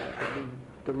Rebbe, I mean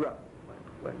the Rav.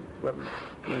 When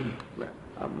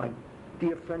my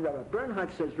dear friend Rabbi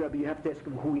Bernhardt says Rebbe, you have to ask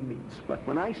him who he means. But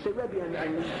when I say Rebbe,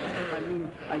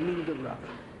 I mean the Rav.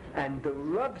 And the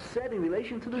Rav said in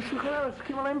relation to the Shulchan Aruch,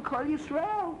 Kimalem Kol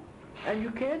Yisrael. And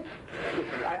you can't,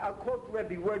 I'll quote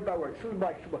Rebbe word by word,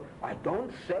 I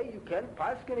don't say you can't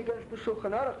paskin against the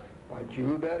Shulchan Aruch, but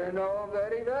you better know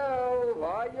very well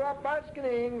why you are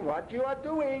paskening, what you are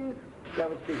doing. That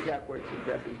was the exact words of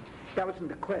Rebbe. That was in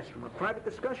the classroom. A private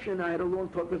discussion, I had a long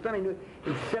talk with them. I knew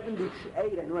in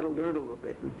 78, I knew how to learn a little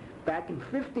bit. And back in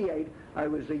 58, I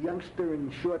was a youngster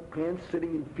in short pants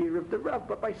sitting in fear of the Rav.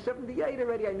 But by 78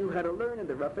 already, I knew how to learn, and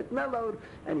the Rav had mellowed,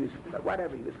 and he was,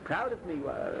 whatever, he was proud of me,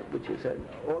 which is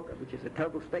a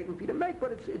terrible statement for you to make,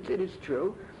 but it is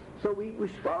true. So we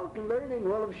spoke and learning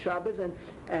all of Shabbos,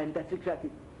 and that's exactly,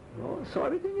 so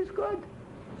everything is good.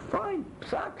 Fine.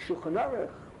 Psak, Shulchan Aruch,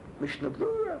 Mishnah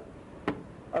Brura,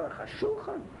 Aruch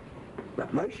HaShulchan,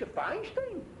 Rav Moshe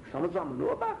Feinstein, Shlomo Zalman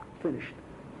Auerbach, finished.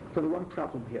 So the one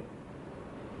problem here.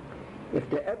 If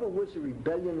there ever was a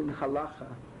rebellion in Halacha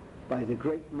by the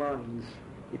great minds,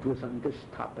 it was on this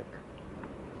topic.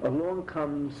 Along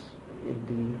comes in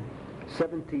the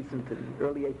 17th into the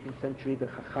early 18th century the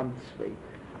Chacham Tzvi.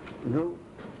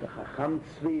 The Chacham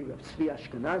Tzvi, Rav Tzvi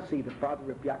Ashkenazi, the father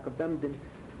of Yaakov Emden,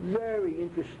 very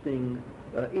interesting,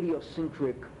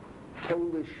 idiosyncratic,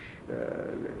 Polish,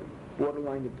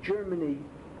 borderline of Germany,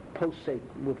 Posek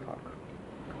Muvhak.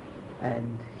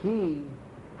 And he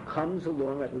comes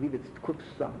along, I believe it's Kuf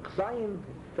Samach Zayin,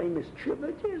 famous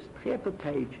tribute, just half a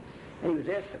page. And he was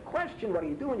asked a question, what do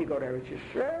you do when you go to Eretz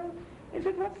Yisrael? He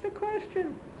said, what's the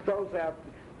question? Throws out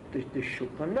the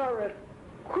Shulchan Aruch.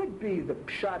 Could be the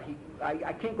pshat.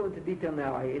 I can't go into detail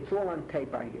now. It's all on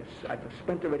tape, I guess. I've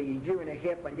spent already a year and a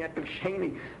half on Yaakov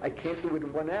Sheni. I can't do it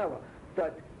in 1 hour.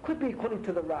 But could be according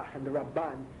to the Rach and the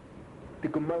Rabban, the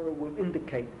Gemara will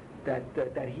indicate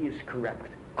that he is correct.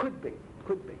 Could be.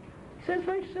 He says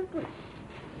very simply,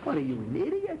 what are you, an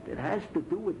idiot? It has to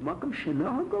do with Makom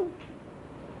Shenagu.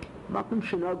 Makom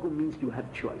Shenagu means you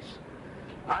have choice.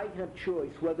 I have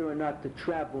choice whether or not to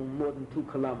travel more than 2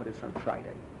 kilometers on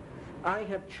Friday. I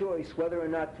have choice whether or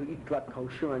not to eat glat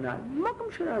kosher or not. Makom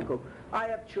Shenagu. I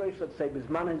have choice, let's say,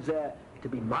 Bizman Hazeh, to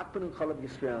be makbid in Chalav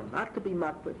Yisrael, not to be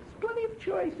makbid. There's plenty of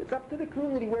choice. It's up to the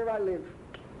community where I live.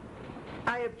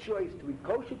 I have choice to eat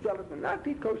kosher gelatin, not to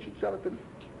eat kosher gelatin.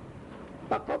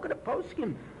 But look at the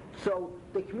poskim. So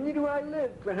the community where I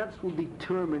live perhaps will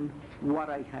determine what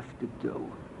I have to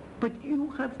do. But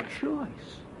you have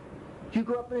choice. You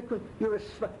grow up in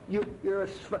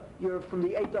you're from the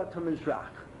Eidat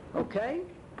HaMizrach, okay?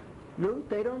 No,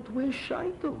 they don't wear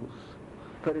shaitels.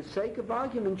 For the sake of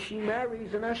argument, she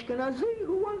marries an Ashkenazi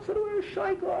who wants her to wear a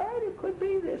shaitel. Right, it could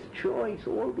be this choice.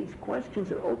 All these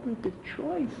questions are open to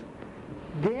choice.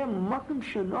 Their Makom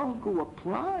Shenagu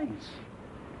applies.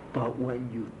 But when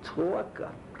you talk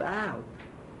about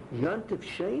Yontif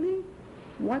Sheni,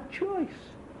 what choice?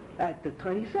 At the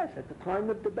time, he says, at the time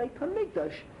of the Beit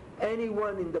HaMikdash,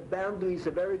 anyone in the boundaries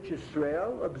of Eretz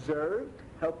Yisrael observed,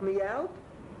 help me out,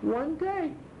 1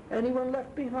 day. Anyone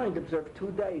left behind observed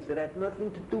 2 days. It had nothing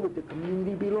to do with the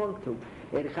community you belonged to.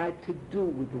 It had to do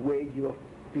with where your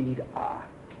feet are.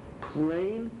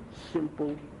 Plain,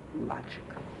 simple logic.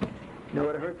 You know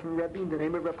what I heard from Rebbe in the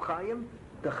name of Reb Chaim?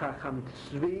 The Chacham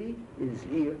Tzvi is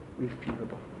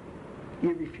irrefutable.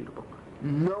 Irrefutable.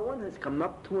 No one has come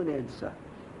up to an answer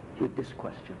with this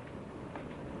question.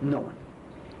 No one.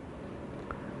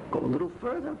 Go a little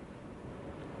further.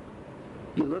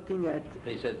 You're looking at...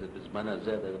 He says that this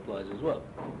Manazeh, that applies as well.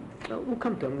 We'll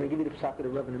come to him. I'm going to give you the psak of the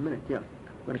Rav in a minute, yeah.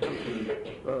 When it comes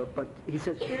to but he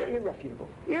says irrefutable.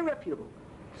 Irrefutable.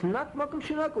 It's not Makom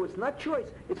Shinako, it's not choice.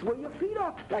 It's where your feet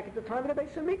are. Like at the time of the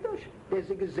Beis HaMikdash. There's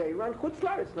a Gezeirah on Chutz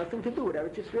La'aretz. It's nothing to do with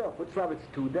Eretz Yisrael. Chutz La'aretz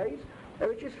 2 days.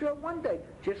 Eretz Yisrael 1 day.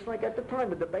 Just like at the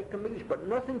time of the Beis HaMikdash. But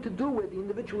nothing to do where the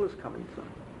individual is coming from.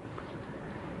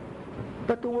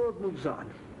 But the world moves on.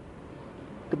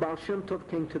 The Baal Shem Tov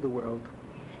came to the world.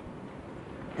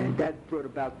 And that brought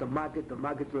about the Maggid. The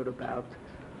Maggid brought about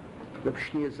Reb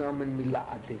Shneir Zalman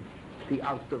Mila'adim, the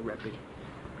Alter Rebbe.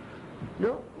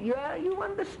 No, yeah, you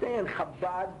understand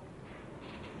Chabad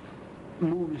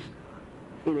moves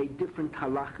in a different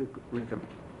halachic rhythm.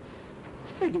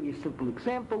 I'll give you a simple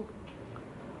example.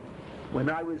 When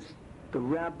I was the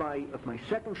rabbi of my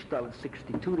second shtal in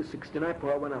 62 to 69,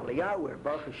 for Owen Aliyah, where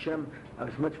Baruch Hashem I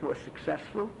was much more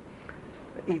successful,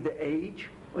 either age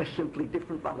or simply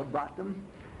different balabatim.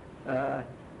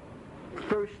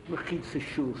 First Mechitza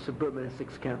Shul, suburban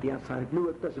Essex County, outside of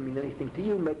Newark, doesn't mean anything to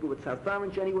you. Maplewood, South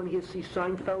Orange. Anyone here see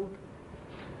Seinfeld?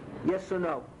 Yes or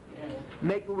no? Yes.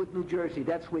 Maplewood, New Jersey.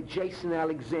 That's where Jason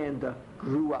Alexander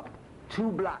grew up.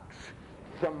 2 blocks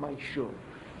from my shul.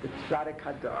 The Tzaddik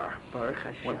Hadar, Baruch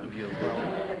Hashem. One of you.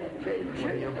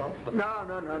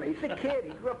 No. He's a kid. He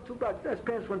grew up 2 blocks. His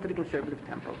parents went to the conservative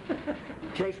temple.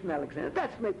 Jason Alexander.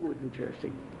 That's Maplewood, New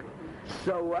Jersey.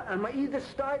 So, on my either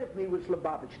side of me was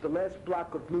Lubavitch. The last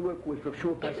block of Newark was Reb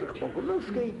Shmuel Pesach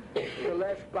Bogomirsky. The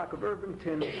last block of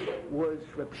Irvington was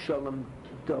Reb Shalom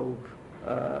Dov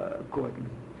Gordon.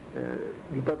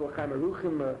 Yibad Chaim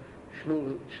Aruchim,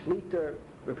 Shmuel Shliter,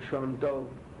 Reb Shalom Dov,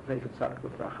 Zeifet Tzaddik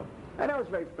L'Vrachim. And I was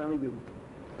very friendly. We were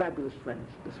fabulous friends,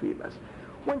 the 3 of us.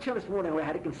 One Shabbos morning, I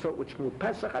had to consult with Shmuel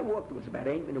Pesach. I walked, it was about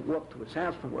 8-minute walk to his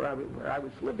house from where I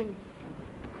was living.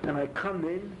 And I come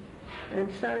in, and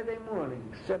Saturday morning,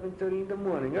 7:30 in the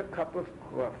morning, a cup of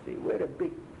coffee with a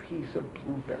big piece of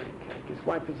blueberry cake. His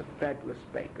wife is a fabulous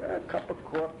baker. A cup of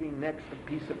coffee, next a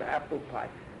piece of apple pie.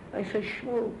 I say,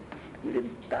 Shmuel, you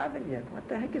didn't daven yet. What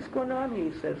the heck is going on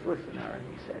here? He says, listen, Aaron,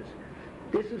 he says,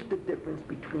 this is the difference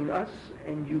between us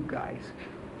and you guys.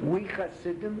 We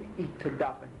Hasidim eat to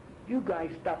daven. You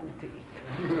guys daven to eat.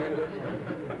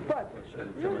 But,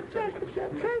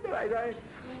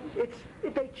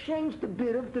 they changed a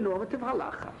bit of the normative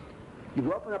halacha.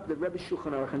 You open up the Rebbe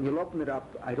Shulchan Aruch and you'll open it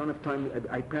up. I don't have time.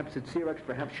 Perhaps it's Xerox.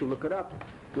 Perhaps you'll look it up.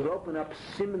 You'll open up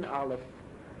Siman Aleph.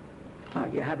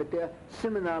 You have it there.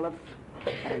 Siman Aleph,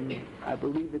 and I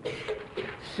believe it's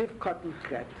Sifkat and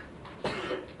Chet.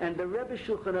 And the Rebbe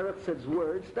Shulchan Aruch says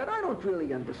words that I don't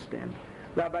really understand.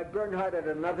 Rabbi Bernhard, at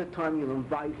another time you'll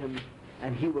invite him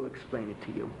and he will explain it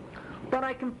to you. But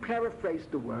I can paraphrase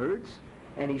the words.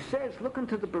 And he says, look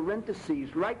into the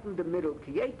parentheses, right in the middle,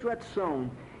 Kiyet Ratzon,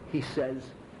 he says,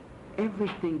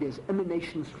 everything, there's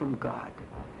emanations from God.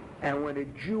 And when a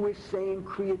Jew is saying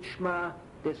Kriyat Shema,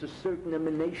 there's a certain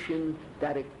emanation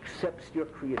that accepts your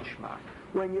Kriyat Shema.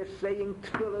 When you're saying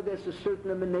Tefillah, there's a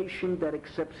certain emanation that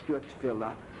accepts your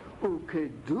Tefillah.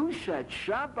 Ukedushat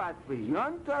Shabbat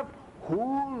v'yontav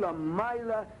hu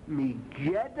lamayla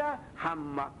migeda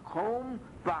hamakom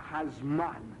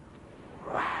v'hazman.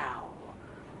 Wow!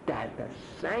 That the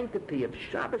sanctity of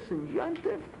Shabbos and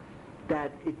Yontif,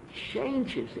 that it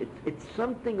changes. It's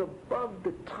something above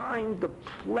the time, the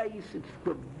place. It's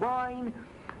divine.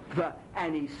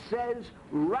 And he says,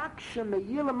 "Rak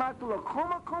shemeyilamatu lakom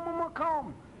makom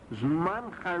makom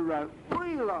zman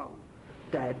chara'uilo."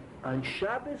 That on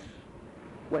Shabbos,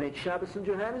 when it's Shabbos in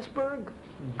Johannesburg,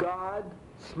 God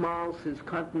smiles His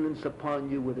countenance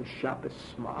upon you with a Shabbos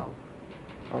smile.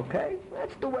 Okay?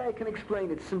 That's the way I can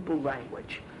explain it, simple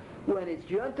language. When it's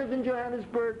Yontif in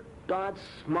Johannesburg, God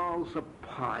smiles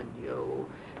upon you.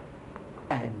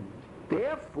 And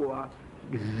therefore,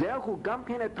 Zehu gam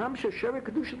ken atam shesher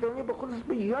kedusha v'rei b'chutz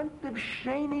b'yontif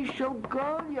sheni shel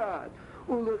Goliath.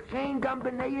 Ulechein gam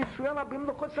b'nei Yisrael abim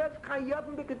l'chutz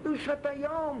chayavim b'kedushat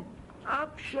hayom.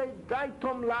 Af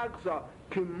she'daitom lagza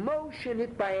kimo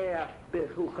shenitbaer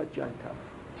b'chulchat Yontif.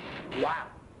 Wow.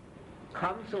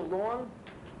 Comes along,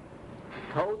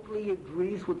 totally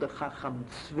agrees with the Chacham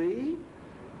Tzvi,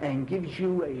 and gives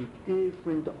you a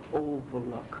different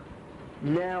overlook.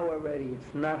 Now already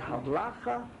it's not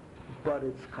halacha, but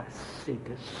it's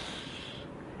Hasidus.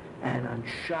 And on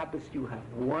Shabbos you have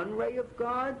one ray of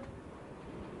God,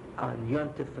 on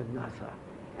Yontif another.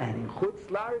 And in Chutz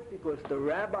La'aretz, because the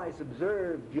rabbis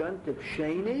observed Yontif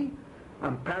Sheni,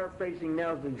 I'm paraphrasing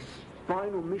now the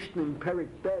final Mishnah in Perek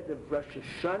Bed of Rosh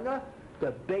Hashanah,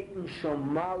 the Beitin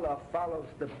Shomala follows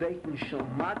the Beitin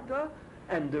Shomata,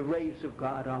 and the rays of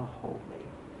God are holy.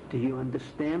 Do you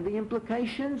understand the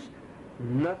implications?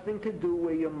 Nothing to do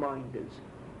where your mind is.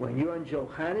 When you're in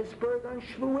Johannesburg on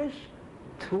Shavuos,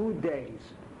 2 days.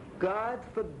 God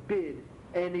forbid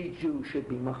any Jew should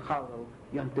be Machalo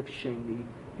Yontif Sheni.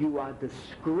 You are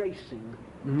disgracing,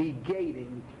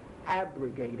 negating,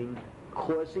 abrogating,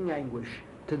 causing anguish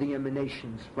to the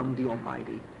emanations from the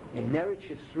Almighty. In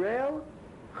Eretz Yisrael,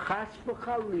 Chas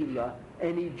v'Chalila,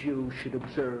 any Jew should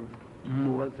observe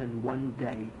more than 1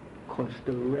 day, because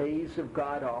the rays of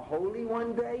God are holy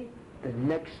 1 day, the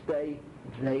next day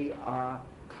they are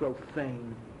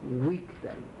profane,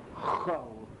 weekday,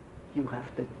 chol. You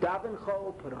have to daven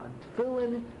chol, put on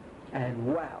tefillin, and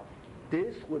wow,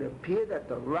 this would appear that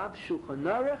the Rav Shulchan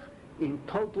Aruch in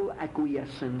total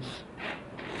acquiescence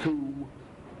to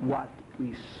what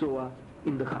we saw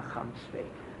in the Chacham Tzvi.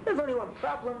 There's only one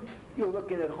problem. You're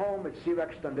looking at home, it's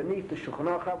Sirach underneath the Shulchan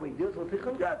Aruch, when he deals with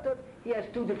Tikkun Yontif, he has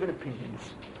 2 different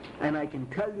opinions. And I can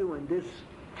tell you in this,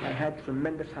 I had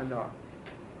tremendous hana.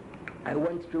 I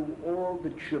went through all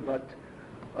the tshuvat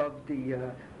of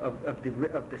the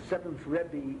 7th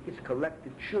Rebbe, his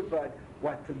collected tshuvat,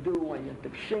 what to do when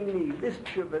Yontif Sheni, this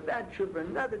tshuva, that tshuva,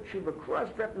 another tshuva, cross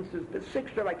references, the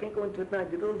 6th Rebbe. I can't go into it now, I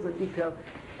did all the detail.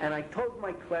 And I told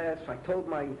my class, I told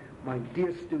my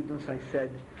dear students, I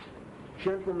said,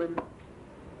 gentlemen,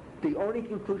 the only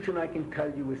conclusion I can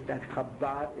tell you is that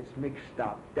Chabad is mixed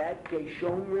up. That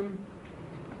Geishomrim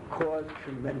caused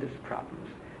tremendous problems.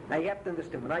 Now you have to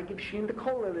understand, when I give Shin the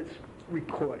Kollel, it's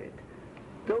recorded.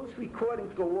 Those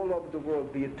recordings go all over the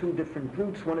world via 2 different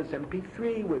routes. One is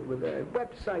MP3 with a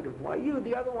website of YU.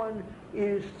 The other one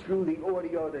is through the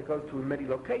audio that goes to many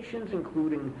locations,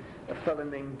 including a fellow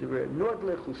named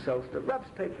Nordlich, who sells the Rav's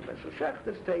tapes, the Meshel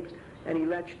Shechter's tapes, and he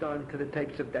latched on to the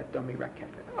tapes of that dummy Rakev.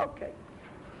 Okay.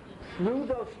 Through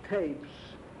those tapes,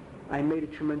 I made a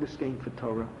tremendous gain for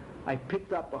Torah. I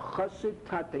picked up a Chassid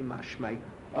Tate Mashmei,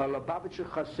 a Lubavitcher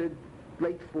Chassid,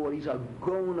 late 40s, a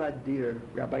Gon Adir,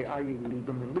 Rabbi Aryeh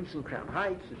Lieberman, lives in Crown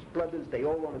Heights. His brothers, they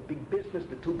all own a big business.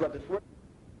 The 2 brothers work.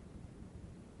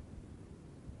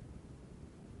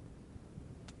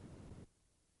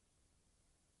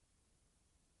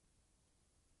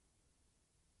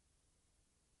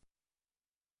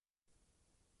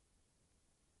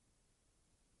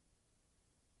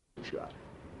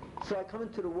 So I come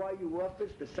into the YU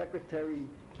office, the secretary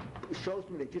shows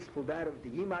me they just pulled out of the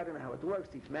email. I don't know how it works,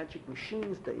 these magic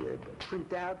machines, they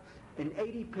print out an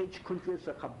 80-page kuntras,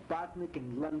 a Chabadnik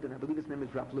in London. I believe his name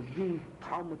is Rav Levine,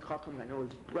 Talmud Chacham. I know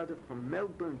his brother from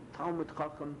Melbourne, Talmud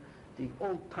Chacham, the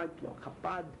old title of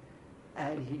Chabad.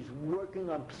 And he's working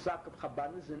on Psak of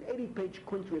Chabad. This is an 80-page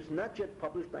kuntras, not yet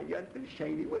published by Yontif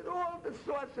Sheni, with all the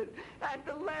sources. And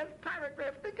the last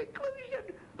paragraph, the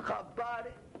conclusion, Chabad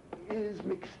is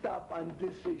mixed up on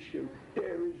this issue.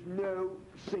 There is no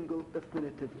single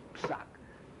definitive psak.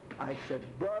 I said,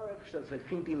 Baruch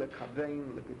Shazachinti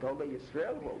Lekavein Lekitole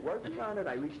Yisrael, we're working on it.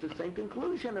 I reached the same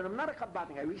conclusion, and I'm not a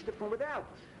Chabadnik. I reached it from without.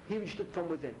 He reached it from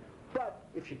within. But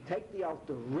if you take the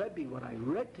Alter Rebbe, what I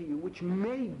read to you, which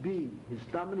may be his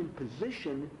dominant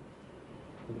position,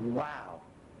 wow.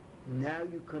 Now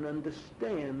you can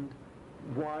understand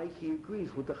why he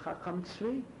agrees with the Chacham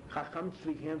Tzvi. Chacham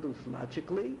Tzvi handles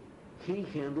logically. He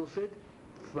handles it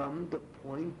from the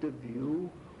point of view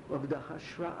of the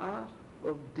Hashra'ah,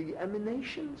 of the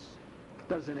emanations. It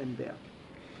doesn't end there.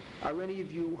 Are any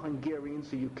of you Hungarians,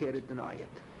 so you care to deny it?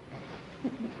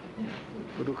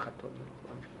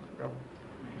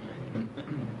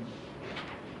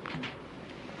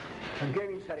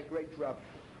 Hungarians had a great Rav,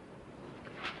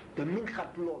 the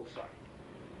Minchat Loza,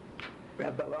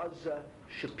 Rabbi Loza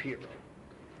Shapiro,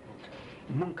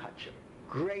 Munkacher.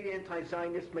 Great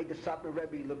anti-Zionist, made the Satmar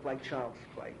Rebbe look like child's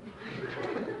play.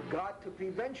 God took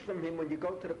revenge from him. When you go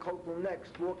to the Kotel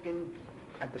next, walk in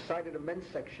at the side of the men's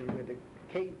section where the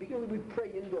cave, because we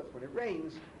pray indoors when it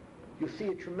rains, you'll see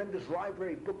a tremendous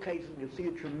library, bookcases, and you'll see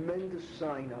a tremendous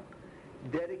sign up,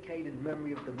 dedicated in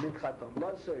memory of the Minchat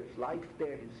Loza, his life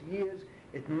there, his years.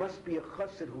 It must be a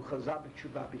chassid who chazal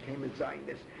b'tshuva, became a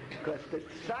Zionist, because the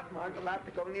Satmar aren't allowed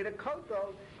to go near the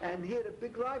Kotel, and here the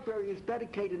big library is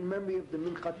dedicated in memory of the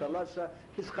Minchat Loza,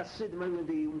 his chassid, remember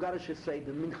the Ungarish say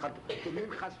the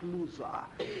Minchas Musa.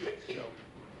 So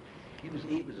he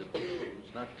was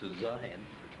opposed not to Zion,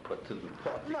 but to the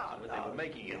party when they were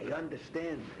making it. I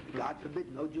understand. God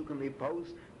forbid, no Jew can be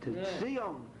opposed to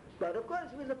Zion. But of course,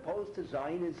 he was opposed to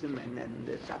Zionism, and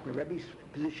the Satmar Rebbe's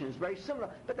position is very similar.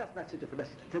 But that's not so different.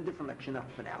 It's a different lecture, not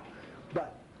for now.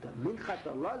 But the Minchat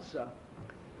Elazar,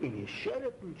 in his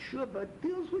Sheret and Shuvah,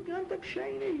 deals with Yom Tov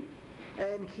Sheni.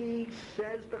 And he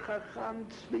says the Chacham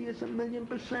Tzvi is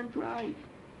 1,000,000% right.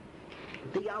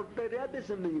 The Alter Rebbe is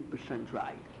 1,000,000%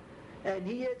 right. And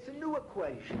he adds a new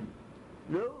equation.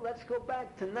 No, let's go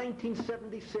back to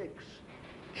 1976.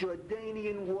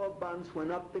 Jordanian war bonds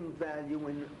went up in value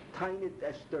in Tainit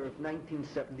Esther of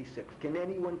 1976. Can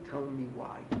anyone tell me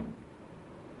why?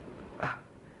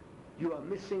 You are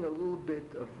missing a little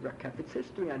bit of Rakefet's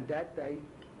history. On that day,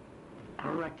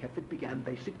 Rakefet began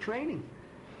basic training.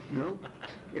 No?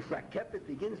 If Rakefet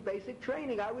begins basic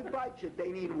training, I would buy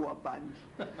Jordanian war bonds.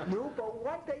 No, but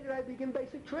what day did I begin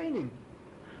basic training?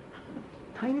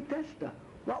 Tainit Esther.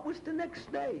 What was the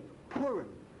next day? Purim.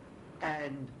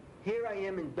 And here I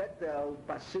am in Bethel,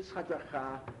 Basis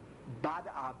Hadracha, Bad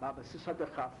Abba, Basis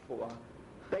Hadracha 4,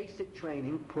 basic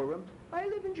training, Purim. I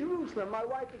live in Jerusalem, my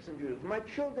wife is in Jerusalem, my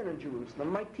children are in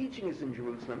Jerusalem, my teaching is in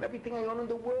Jerusalem, everything I own in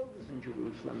the world is in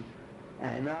Jerusalem.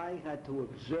 And I had to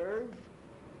observe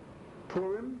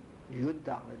Purim, Yud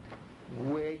Daled,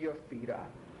 where your feet are.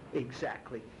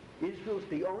 Exactly. Israel's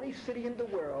the only city in the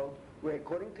world where,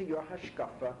 according to your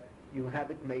Hashkafa, you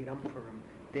have it made on Purim.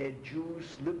 They're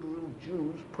Jews, liberal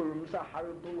Jews. Purim's a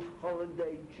horrible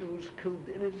holiday. Jews killed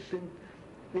innocent,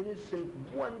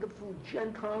 wonderful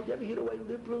Gentiles. You ever hear the way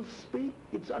liberals speak?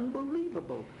 It's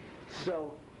unbelievable.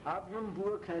 So Avram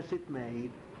Burke has it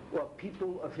made, or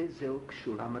people of his ilk,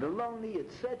 Shulam Aloni,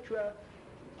 etc.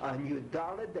 On Yud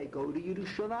Daled, they go to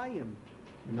Yerushalayim.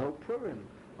 No Purim.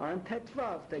 On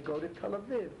Tetvav, they go to Tel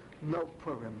Aviv. No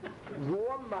Purim.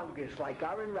 Warmongers like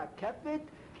Aaron Rakefet,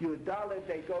 Yud Daled,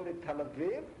 they go to Tel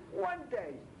Aviv, 1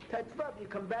 day. Tetvav, you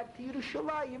come back to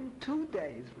Yerushalayim, 2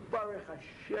 days. Baruch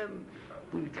Hashem,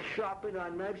 we sharpen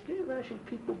our knives. Can you imagine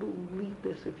people believe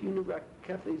this? If you knew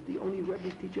Rakefet is the only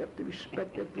Rebbe teacher, you have to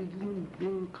respect every human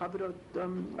being covered up.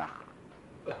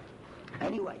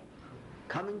 Anyway,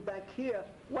 coming back here,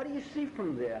 what do you see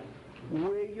from there?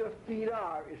 Where your feet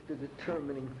are is the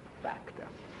determining factor.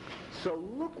 So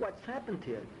look what's happened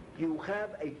here. You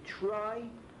have a tri-chord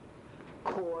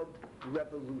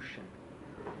revolution.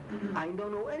 I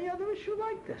don't know any other issue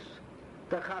like this.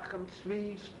 The Chacham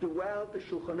Tzvi throughout the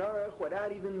Shulchan Aruch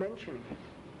without even mentioning it.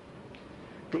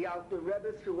 The Alter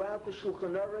Rebbe throughout the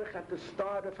Shulchan Aruch at the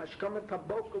start of Hashkamat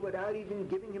HaBoker without even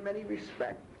giving him any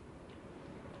respect.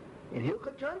 In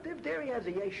Hilchot Yontif, there he has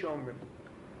a Yesh Omrim.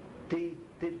 The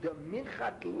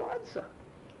Minchat Elazar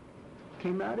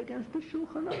came out against the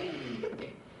Shulchan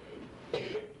Aruch.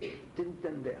 Didn't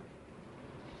end there.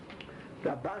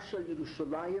 Rabba Shel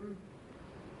Yerushalayim,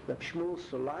 Reb Shmuel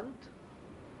Salant,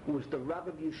 who was the Rav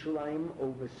of Yerushalayim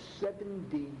over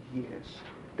 70 years.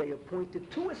 They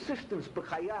appointed 2 assistants,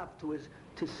 B'chayav,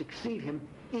 to succeed him.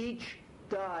 Each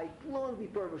died long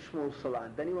before Reb Shmuel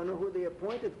Salant. Anyone know who they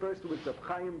appointed? First was Reb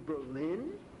Chaim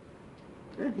Berlin,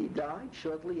 and he died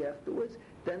shortly afterwards.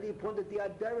 Then they appointed the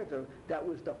Aderator, that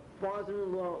was the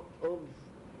father-in-law of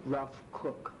Rav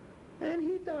Kook. And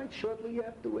he died shortly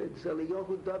afterwards.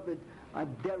 Eliyahu David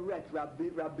Aderet,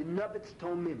 Rabbi Novitz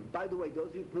Tomim. By the way, those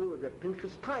of you who know Reb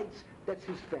Pinchas Teitz, that's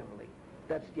his family.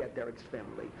 That's the Aderet's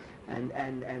family. And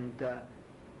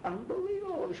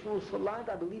unbelievable. Shmuel Salant,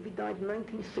 I believe he died in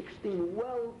 1916,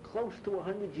 well close to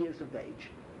 100 years of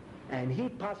age. And he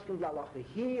passed from Lalacha.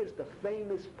 He is the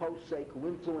famous posek who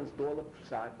influenced all of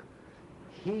Psak.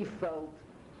 He felt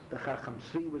the Chacham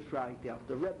Tzvi was right, the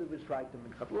Alter Rebbe was right, the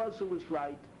Minchat Elazar was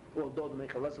right, although the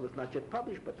Minchat Elazar was not yet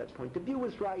published, but that point of view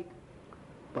was right.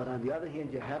 But on the other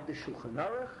hand, you have the Shulchan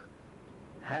Aruch.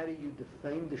 How do you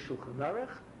define the Shulchan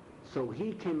Aruch? So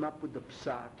he came up with the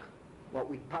Psak, what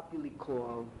we popularly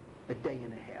call a day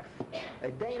and a half.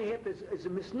 A day and a half is a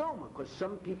misnomer, because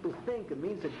some people think it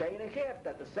means a day and a half,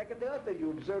 that the second day after you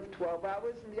observe 12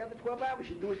 hours, and the other 12 hours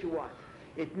you do what you want.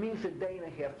 It means a day and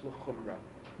a half l'chumrah,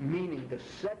 meaning the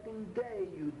second day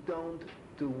you don't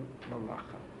do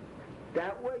malacha.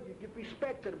 That way you give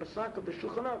respect to the Pesach of the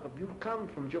Shulchan Aruch. If you come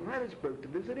from Johannesburg to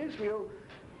visit Israel,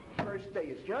 first day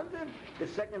is Yom Tov, the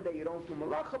second day you don't do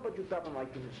malacha, but you daven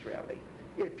like an Israeli.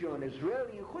 If you're an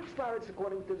Israeli in Chutz La'aretz,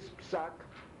 according to this Pesach,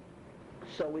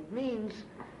 so it means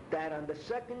that on the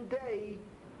second day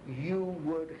you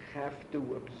would have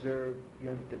to observe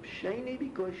Yom Tov Sheni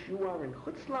because you are in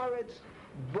Chutz La'aretz,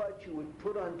 but you would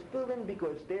put on tefillin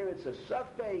because there it's a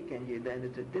suffix and then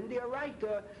it's a din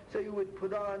d'oraita, so you would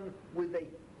put on with a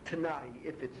tanai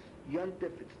if it's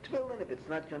Yontif, it's tefillin. If it's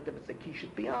not Yontif, it's a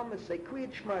Kishet B'Alma. Say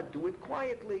Kriyat Shema, do it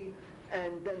quietly,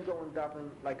 and then go and daven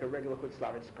like a regular Chutz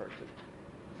La'aretz person.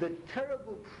 The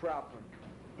terrible problem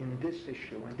in this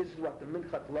issue, and this is what the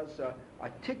Minchat Laza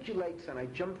articulates, and I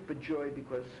jump for joy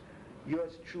because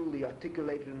yours truly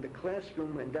articulated in the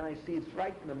classroom, and then I see it's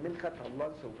right in the Minchat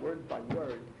Laza, word by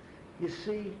word. You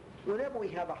see, whenever we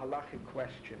have a halachic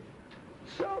question,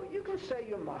 so you can say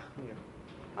you're machmir.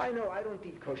 I know I don't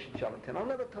eat kosher gelatin. I'll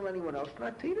never tell anyone else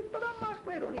not to eat it, but I'm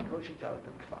machmir. I don't eat kosher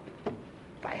gelatin. Fine.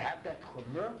 If I have that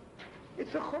chumrah,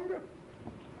 it's a chumrah.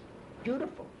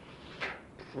 Beautiful.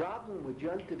 Problem with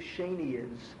Yontif Sheni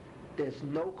is there's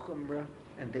no chumrah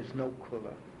and there's no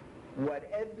kula.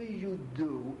 Whatever you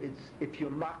do, it's if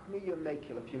you're machmir, you're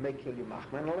mekil. If you're mekil, you're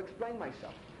machmir. And I'll explain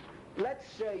myself. Let's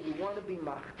say you want to be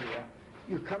machmir.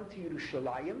 You come to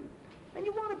Yerushalayim, and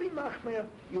you want to be machmir.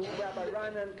 Rabbi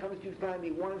Ranan comes to Yerushalayim.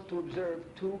 He wants to observe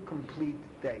 2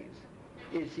 complete days.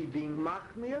 Is he being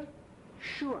machmir?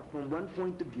 Sure. From one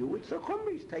point of view, it's a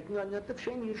chumrah. He's taking on Yontif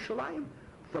Sheni Yerushalayim.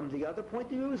 From the other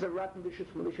point of view, is a rotten, vicious,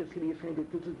 malicious, hideous,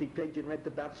 hateful, dictator, and the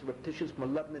bats, repetitious,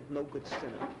 malevolent, no good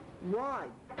sinner. Why?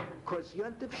 Because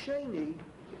Yontif Sheni,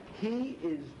 he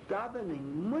is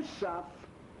davening musaf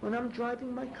when I'm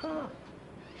driving my car.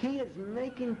 He is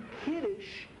making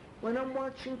kiddush when I'm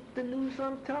watching the news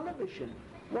on television.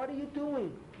 What are you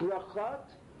doing? Brachat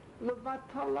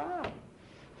levatala.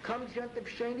 Comes Yontif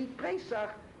Sheni Pesach.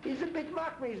 He's a big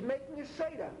machmir. He's making a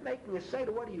seder. Making a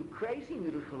seder. What are you, crazy? In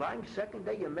Yerushalayim, second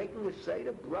day, you're making a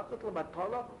seder. Brachat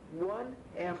levatala, one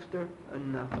after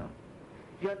another.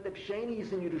 Yontif Sheni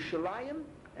is in Yerushalayim,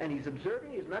 and he's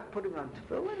observing. He's not putting on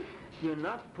tefillin. You're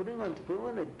not putting on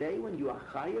tefillin a day when you are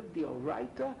chayav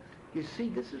d'oraita. You see,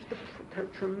 this is the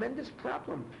tremendous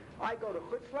problem. I go to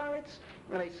Chutz La'aretz,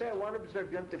 and I say I want to observe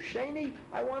Yontif Sheni.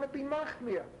 I want to be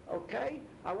machmir, okay?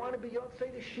 I want to be, say,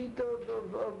 the sheet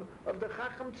of the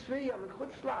Chacham Tzvi. I'm in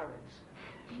Chutz La'aretz.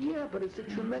 Yeah, but it's a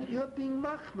tremendous, you're being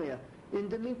machmir. In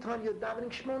the meantime, you're davening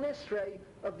Shmon Esrei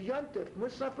of Yontif,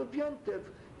 Musaf of Yontif.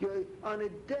 You're on a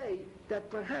day that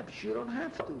perhaps you don't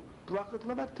have to. Brachat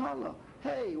levatala.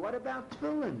 Hey, what about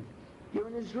tefillin? You're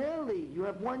an Israeli. You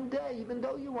have one day, even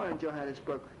though you are in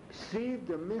Johannesburg. See,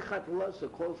 the Minchat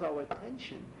Laza calls our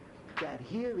attention that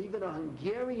here even a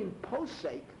Hungarian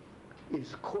posek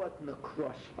is caught in the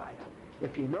crossfire.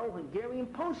 If you know Hungarian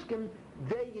poskim,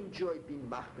 they enjoy being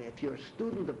machmir. If you're a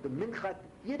student of the Minchat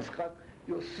Yitzchak,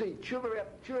 you'll see tshuva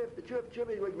after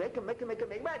tshuva, you make him. At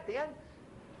the end,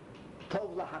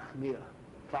 tov lahachmir.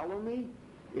 Follow me?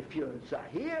 If you're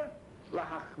zahir,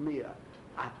 lahachmir.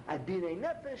 Adinei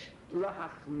nefesh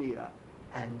lahachmir.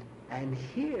 And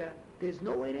here, there's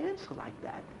no way to answer like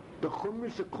that. The chumrah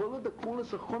is a kula, the kula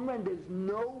is a chumrah, and there's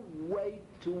no way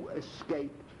to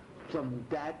escape from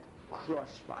that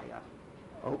crossfire.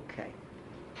 Okay.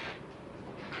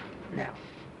 Now,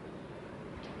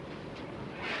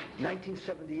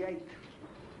 1978,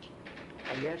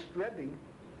 I asked Rebbe,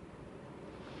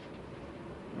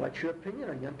 what's your opinion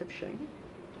on Yontif Sheni?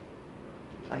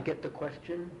 I get the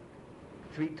question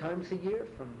 3 times a year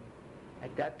from,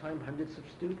 at that time, hundreds of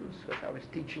students, because I was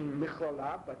teaching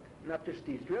Michla, but not just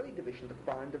the Israeli division,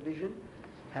 the foreign division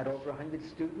had over 100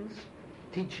 students.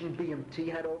 Teaching BMT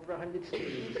had over 100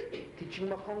 students. Teaching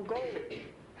Machon Gold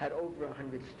had over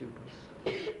 100 students.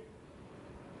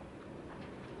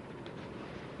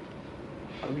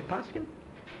 Are we paskin?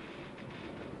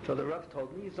 So the Rav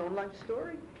told me his own life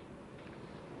story.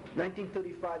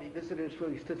 1935, he visited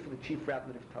Israel. He stood for the chief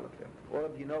rabbinate of Tel Aviv. All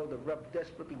of you know the Rav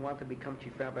desperately wanted to become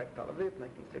chief rabbi of Tel Aviv.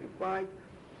 1935,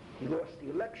 he lost the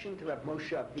election to Rav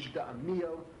Moshe Avigdor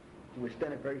Amiel, who was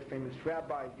then a very famous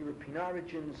rabbi of European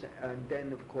origins, and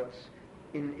then, of course,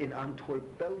 in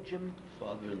Antwerp, Belgium.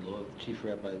 Father-in-law of Chief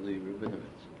Rabbi Louis Rabinowitz.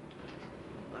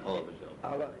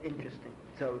 Interesting.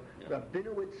 So yeah.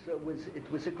 Rabinowitz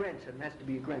was a grandson. It has to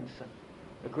be a grandson.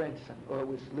 Or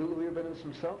was Louis Rabinowitz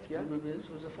himself? Yeah. Rabinowitz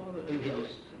was a father.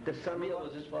 The son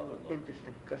was his father-in-law.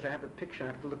 Interesting, because I have a picture. I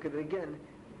have to look at it again.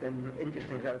 Then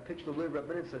interesting. I have a picture of Louis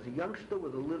Rabinowitz as a youngster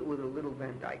with a little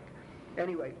Van Dyke.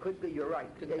 Anyway, could be, you're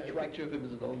right. I had a picture of him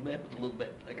as an old man with a little Van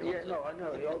Dyke. Yeah, no, I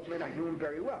know. The old man, I knew him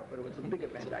very well, but it was a bigger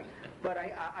Van Dyke. But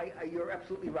you're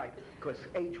absolutely right, because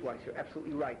age-wise, you're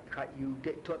absolutely right. You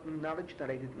taught me knowledge that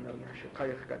I didn't know, Yasha.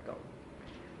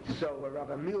 So Rav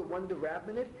Amiel won the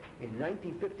rabbinate. In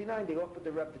 1959, they offered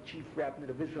the Rav the chief rabbinate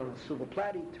of Israel on a silver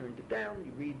platter. He turned it down.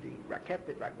 You read the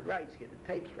Rakefet, Rabbit writes, you get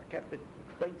the tapes, Rakefet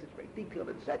explains it very detailed,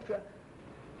 etc.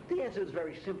 The answer is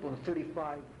very simple. In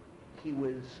 35, he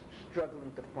was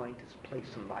struggling to find his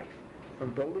place in life.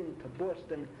 From Berlin to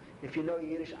Boston, if you know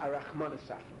Yiddish,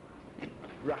 Arachmanasaf,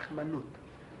 Rachmanut.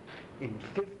 In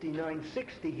 59,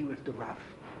 60, he was the Rav.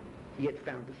 He had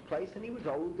found his place, and he was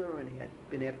older, and he had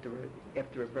been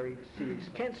after a very serious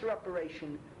cancer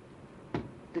operation.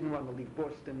 Didn't want to leave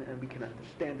Boston, and we can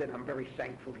understand it. I'm very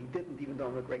thankful he didn't, even though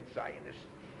I'm a great Zionist.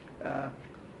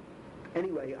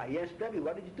 Anyway, I asked Rebbe,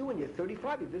 what did you do when you're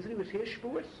 35? You visited with here,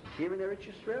 Shavuos, here in Eretz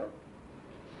Yisrael?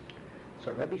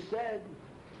 So Rebbe said,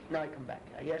 now I come back.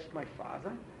 I asked my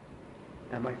father,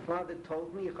 and my father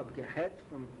told me, ich hab gehört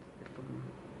from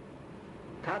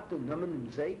Tatu Naman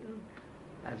and Zayden,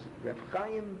 as Reb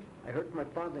Chaim, I heard my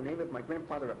father, the name of my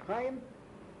grandfather Reb Chaim,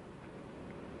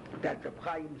 that Reb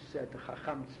Chaim said the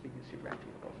Chacham Tzvi is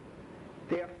irrefutable.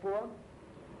 Therefore,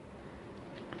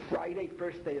 Friday,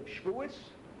 first day of Shavuos,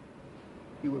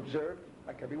 you observe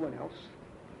like everyone else.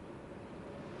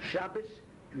 Shabbos,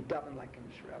 you daven like an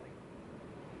Israeli.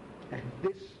 And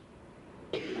this,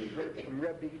 I heard from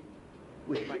Rebbe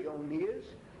with my own ears.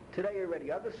 Today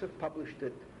already, others have published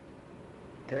it.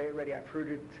 Today already I've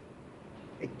heard it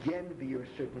again via a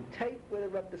certain tape where the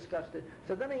Rebbe discussed it.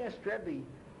 So then I asked Rebbe,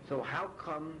 so how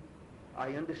come I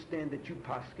understand that you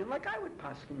paskin, like I would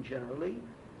paskin generally,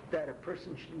 that a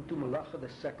person shouldn't do malacha the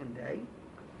second day?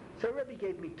 So Rebbe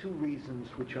gave me two reasons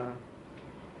which are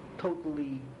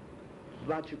totally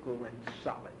logical and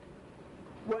solid.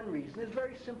 One reason is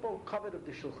very simple, covet of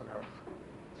the Shulchan Aruch.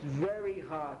 It's very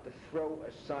hard to throw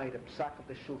aside a psak of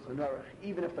the Shulchan Aruch,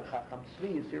 even if the Chacham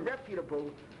Tzvi is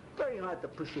irrefutable, very hard to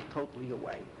push it totally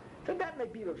away. So that may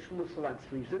be Rav Shmuel Salan's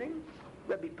reasoning.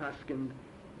 Rebbe paskin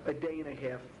a day and a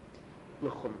half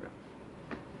l'chumrah.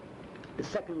 The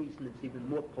second reason is even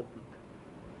more potent.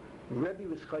 Rebbe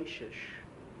was chayshish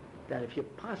that if you're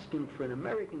paskin for an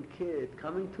American kid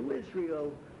coming to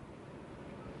Israel,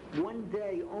 one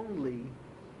day only,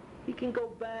 he can go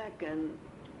back and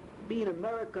be in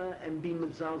America and be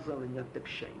mezalzel in Yom Tov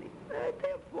Sheni.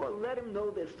 Therefore, let him know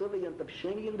there's still a Yom Tov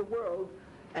Sheni in the world.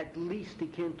 At least he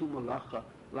can't do malacha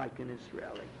like an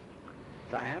Israeli.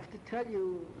 So I have to tell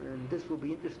you, and this will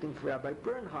be interesting for Rabbi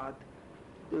Bernhardt,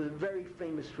 there was a very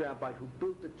famous rabbi who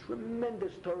built a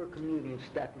tremendous Torah community in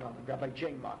Staten Island, Rabbi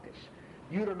J. Marcus.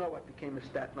 You don't know what became of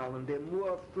Staten Island. There are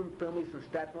more frum families in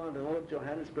Staten Island than all of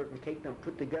Johannesburg and Cape Town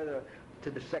put together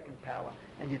to the second power.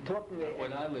 And you're talking...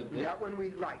 When I lived there. Not when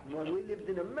we lived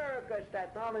in America,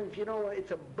 Staten Island, you know,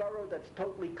 it's a borough that's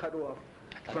totally cut off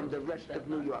from the rest of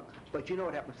New York. But you know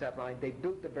what happened to Staten Island? They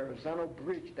built the Verrazano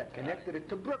Bridge that connected it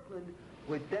to Brooklyn.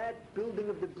 With that building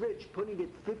of the bridge, putting it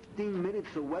 15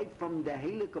 minutes away from the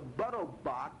Helika Borough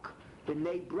Bach, the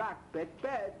Bnei Brak, Bet,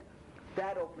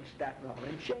 that opened Staten Island.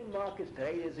 And Shane Marcus,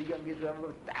 today is a young Israel,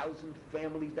 1,000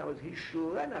 families, that was his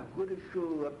shul, and a good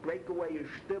shul, a breakaway, a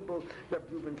shtibel, Reb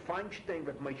Reuben Feinstein,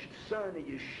 Reb Moshe son, a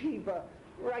yeshiva,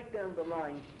 right down the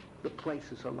line, the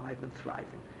place is alive and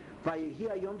thriving.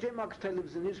 J. Marcus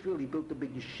lives in Israel. He built a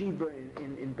big yeshiva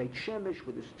in Beit Shemesh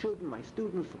with his children, my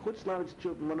students, the Chutz La'aretz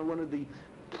children, one of the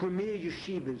premier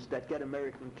yeshivas that get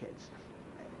American kids.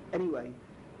 Anyway,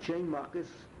 J. Marcus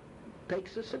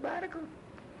takes a sabbatical.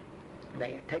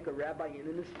 They take a rabbi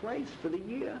in his place for the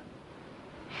year.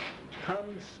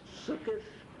 Comes Sukkot,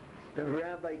 the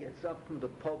rabbi gets up from the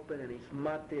pulpit and he's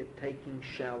matir taking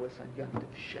showers on Yom Tov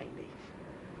Sheni.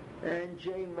 And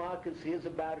J. Marcus hears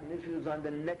about it, and Israel was on the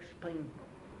next plane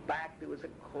back. There was a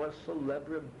Corso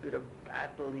Lever, a bit of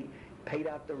battle. He paid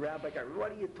out the rabbi.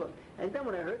 What are you talking? And then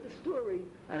when I heard the story,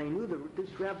 and I knew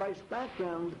this rabbi's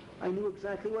background, I knew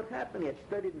exactly what happened. He had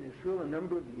studied in Israel a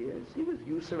number of years. He was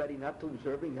used already not to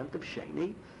observing Yom Tov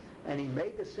Sheni. And he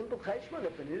made the simple cheshbon.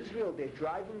 If in Israel they're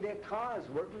driving their cars,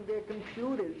 working their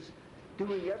computers,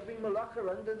 doing every malacha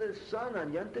under the sun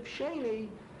on Yom Tov Sheni,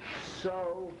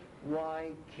 so why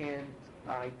can't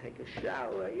I take a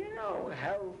shower? You know,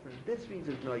 health and this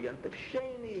reason, no Yom Tov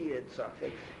Sheni, it's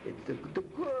the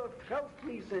good health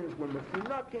reasons, when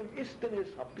mefunakim, istanis,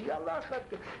 hapi alachat,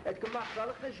 et gemach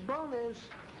al cheshbonis,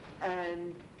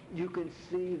 and you can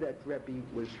see that Rebbe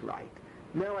was right.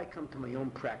 Now I come to my own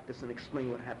practice and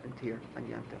explain what happened here on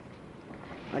Yom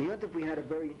Tov. On Yom Tov we had a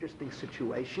very interesting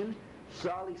situation.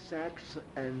 Sally Sachs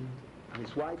and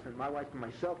his wife and my wife and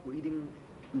myself were eating.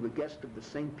 We were guests of the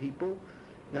same people,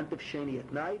 Yom Tov Sheni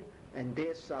at night, and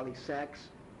there's Sally Sachs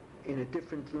in a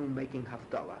different room making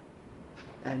Havdalah.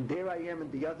 And there I am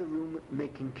in the other room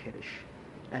making Kiddush.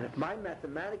 And if my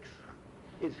mathematics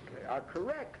are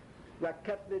correct, the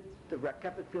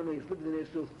Rakepet family has lived in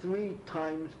Israel 3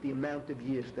 times the amount of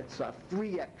years that Saw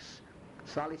 3x.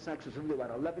 Sally Sachs was living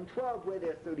about 11, 12, we're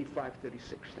there 35,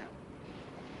 36 now.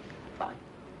 Fine.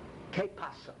 Que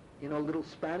pasa? You know, a little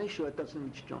Spanish, or it doesn't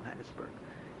reach Johannesburg.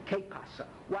 Que pasa?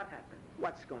 What happened?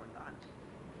 What's going on?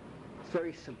 It's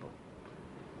very simple.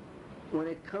 When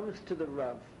it comes to the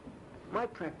Rav, my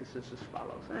practice is as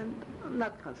follows, and I'm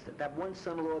not constant. That one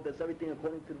son-in-law does everything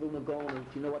according to the Vilna Gaon, and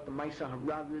you know what the Maisa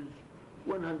Harav is?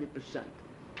 100%.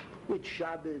 With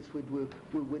Shabbos, with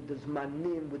the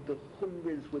Zmanim, with the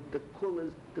Chumras, with the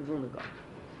Kulas, the Vilna Gaon.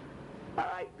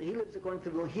 He lives according to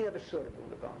the Vilna Gaon. He never saw the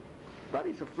Vilna Gaon. But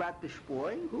he's a Flatbush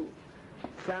boy who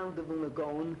found the Vilna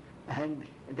Gaon, and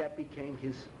that became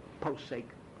his posek,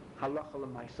 halacha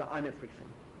l'maisa, on everything.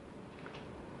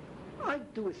 I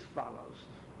do as follows.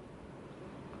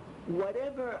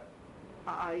 Whatever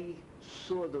I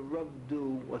saw the Rav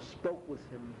do or spoke with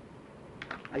him,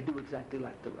 I do exactly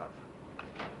like the Rav.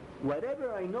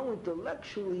 Whatever I know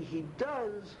intellectually he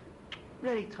does,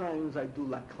 many times I do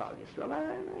like Klal Yisrael.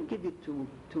 I'll give you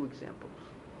two examples.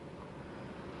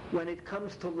 When it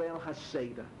comes to Leil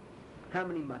HaSeder, how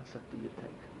many matzah do you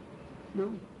take?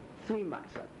 No? 3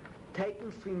 matzah.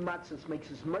 Taking 3 matzahs makes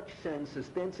as much sense as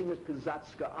dancing a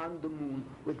Kazatzka on the moon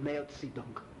with Meot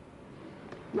Sidong.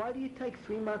 Why do you take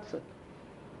 3 matzah?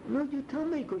 No, you tell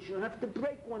me, because you have to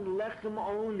break one lechem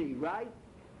only, right?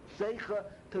 Zeicha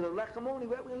to the lechem only.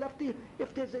 We left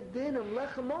if there's a din of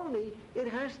lechem only, it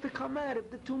has to come out of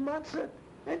the 2 matzah.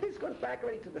 And this goes back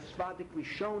already to the Sfadik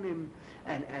Rishonim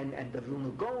and the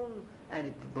Vilna Gaon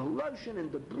and the Voloshin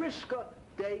and the Briska.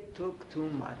 They took 2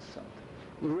 matzah.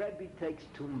 Rebbe takes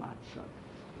 2 matzah.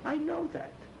 I know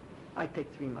that. I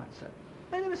take 3 matzah.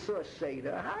 I never saw a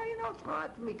Seder. It's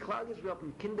hard for me. Klal Yisrael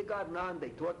from kindergarten on, they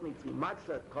taught me 3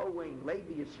 matzah, Kohen,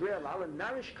 Levi, Yisrael, all in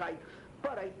Narishkeit.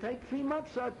 But I take 3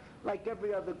 matzah like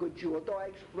every other good Jew. Although I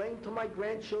explained to my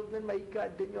grandchildren, my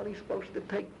God, you're only supposed to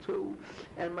take 2,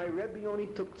 and my Rebbe only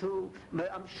took 2.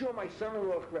 I'm sure my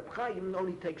son-in-law, Reb Chaim,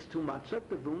 only takes 2 matzah,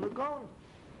 the Vilna Gaon.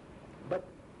 But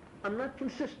I'm not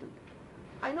consistent.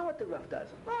 I know what the Rav does.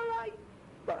 All right.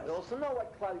 But I also know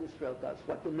what Klal Yisrael does,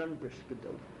 what the non-brisker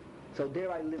do. So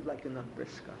there I live like a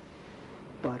non-brisker.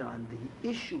 But on the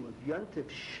issue of Yontif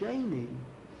Sheni,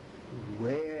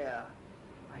 where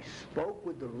I spoke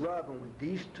with the Rav, and with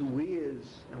these 2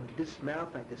 ears, and with this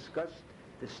mouth I discussed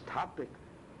this topic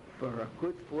for a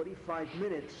good 45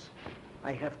 minutes,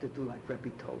 I have to do like Rebbe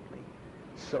told me.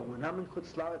 So when I'm in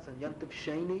Chutz La'aretz on Yontif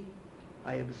Sheni,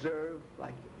 I observe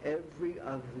like every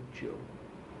other Jew.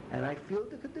 And I feel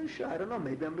the Kedusha. I don't know,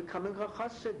 maybe I'm becoming a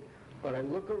chassid. But I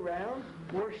look around,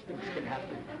 worse things can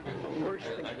happen. Worse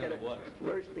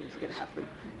things can happen.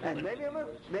 And maybe I'm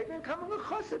becoming a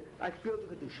chassid. I feel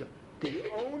the Kedusha. The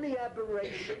only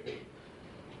aberration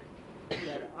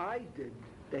that I did,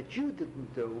 that you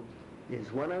didn't do, is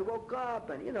when I woke up,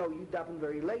 and you daven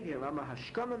very late here. I'm a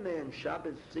Hashkama man,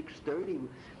 Shabbos 6:30.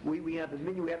 We have a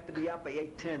minyan, we have to be out by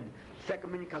 8:10.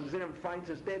 Second minyan comes in and finds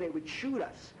us there, they would shoot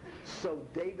us. So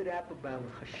David Applebaum,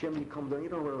 Hashem, you come down, you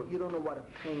don't know what a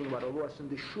pain, what a loss in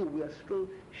the shul. We are still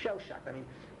shell-shocked. I mean,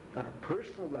 on a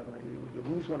personal level, you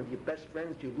lose one of your best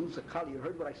friends, you lose a kala. You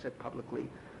heard what I said publicly,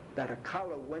 that a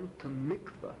kala went to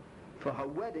mikveh for her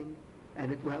wedding,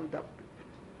 and it wound up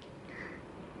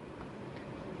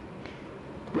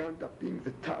being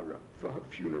the Tara for her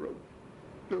funeral.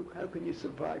 Look, how can you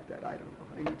survive that? I don't know.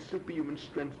 I need superhuman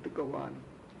strength to go on.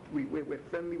 We're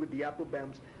friendly with the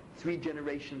Applebaums, 3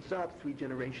 generations up, 3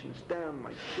 generations down,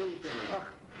 my children.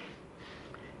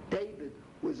 David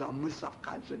was on Musaf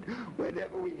Chazan.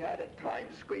 Whenever we had a time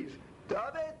squeeze,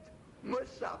 David,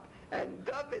 Musaf. And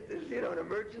David is, an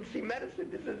emergency medicine.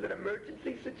 This is an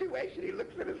emergency situation. He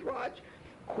looks at his watch,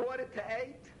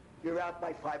 7:45, you're out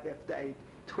by 5 after 8.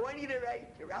 20 to 8,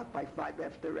 you're out by 5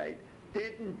 after 8.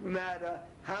 Didn't matter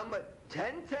how much.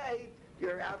 10 to 8,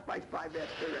 you're out by 5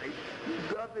 after 8.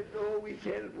 David always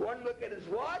had one look at his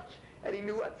watch, and he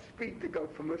knew what speed to go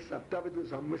for Musaf. David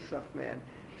was a Musaf man.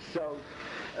 So,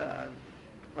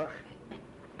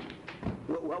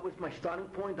 what was my starting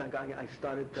point? I got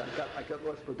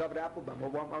lost for David Applebaum.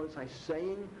 What was I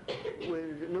saying?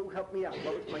 Help me out.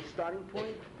 What was my starting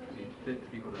point? You did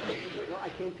speak with the Rav. Well, I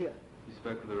can't hear. You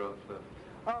spoke with the Rav first.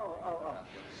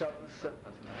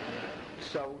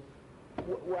 So,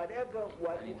 whatever.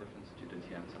 Any difference that you did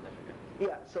here in South Africa?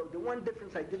 Yeah, so the one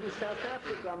difference I did in South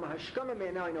Africa, I'm a Hashkama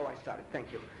man, now I know I started,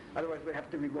 thank you. Otherwise we'd have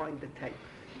to rewind the tape.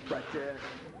 But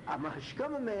I'm a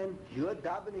Hashkama man, you're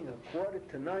davening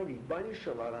 8:45, Bani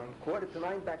Shalom,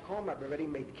 8:45 back home, I've already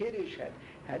made Kiddush,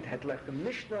 had left the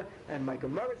Mishnah, and my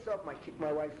Gemara's up, I kicked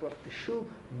my wife off the shul,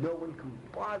 no one can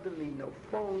bother me, no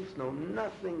phones, no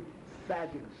nothing.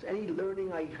 Fabulous. Any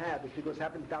learning I have is because I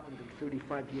haven't davened in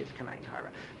 35 years, Kanai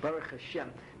Hara. Baruch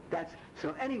Hashem.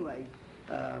 So anyway,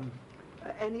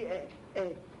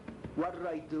 what did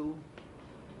I do?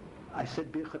 I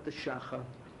said Birchat HaShachar,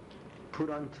 put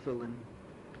on tefillin,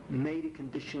 made a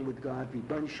condition with God,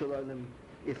 Ribbon Shalom,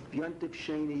 if Yontif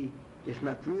Sheni, if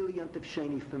not really Yontif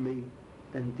Sheni for me,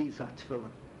 then these are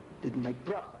tefillin. Didn't make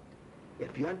bracha.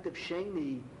 If Yontif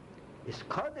Sheni is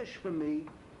Kaddish for me,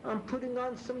 I'm putting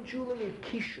on some jewelry,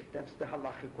 kishut, that's the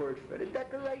halachic word for it, a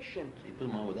decoration. So you put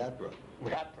them on without bracha.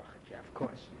 Without bracha, yeah, of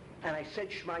course. And I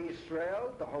said Shema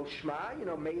Yisrael, the whole Shema,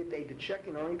 Me'ed Eidet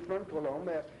Sheker, only from Tolom,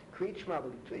 Kriyat Shema,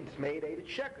 but it's Me'ed Eidet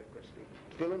Sheker, because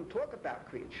the Tefillin talk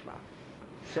about Kriyat Shema.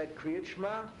 Said Kriyat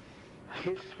Shema,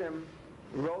 kissed them,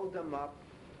 rolled them up,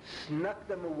 snuck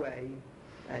them away,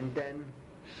 and then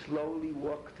slowly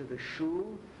walked to the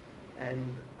shul,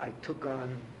 and I took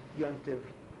on Yontiv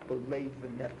B'Leiv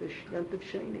V'Nefesh, Yontiv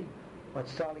Sheni. What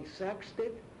Sally Sachs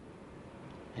did,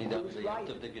 He Who's davened the right?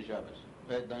 Yom Tov Dika Shabbos.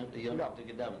 The Yom No. Tov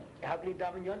Dika Davening. how can he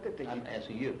daven Yontiv Dik? I'm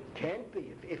asking you. Can't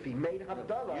be. If he made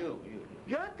Havdalah, You.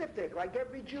 Yontiv Dik, like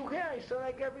every Jew here, I saw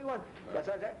like everyone. That's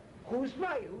why I said, who's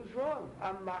right, who's wrong?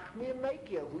 I'm Machmir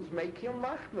Mekil. Who's Mekil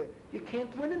Machmir? You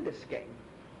can't win in this game.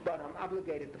 But I'm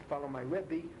obligated to follow my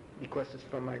Rebbe, because it's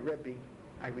from my Rebbe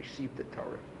I received the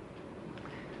Torah.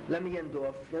 Let me end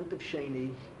off. Yontiv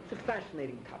Sheni, it's a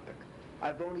fascinating topic.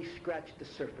 I've only scratched the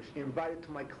surface. You're invited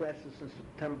to my classes in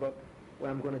September, where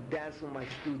I'm going to dazzle my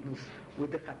students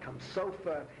with the Chatam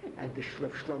Sofer and the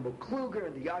Shlomo Kluger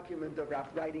and the argument of Rav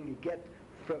writing you get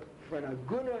for an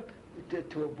aguna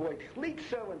to avoid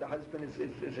chlitzo, and the husband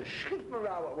is a shchit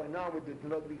what went on with the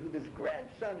Novi Huda's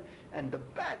grandson, and the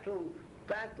battle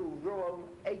raw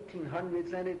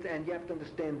 1800s, and you have to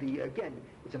understand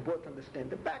it's important to understand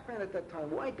the background at that time,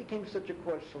 why it became such a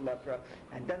course lepra,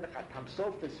 and then the Chatam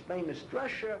Sofer's famous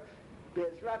drasha,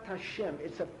 Be'ezrat Hashem.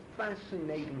 It's a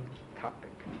fascinating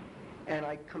topic, and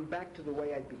I come back to the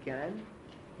way I began.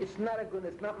 It's not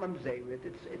mamzeret,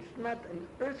 it's not an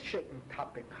earth-shaking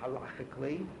topic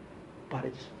halachically, but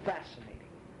it's fascinating,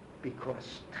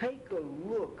 because take a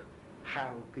look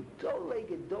how Gedolei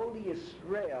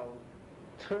Yisrael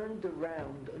turned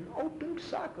around an open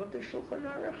psak of the Shulchan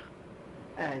Aruch.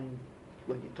 And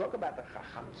when you talk about the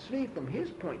Chacham Tzvi from his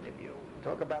point of view,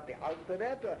 talk about the Alter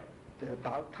Rebbe, the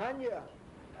Baal Tanya,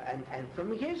 and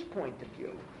from his point of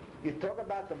view, you talk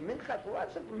about the Minchat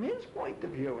Raza from his point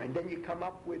of view, and then you come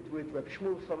up with Reb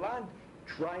Shmuel Salant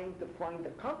trying to find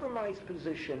a compromise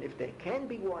position, if there can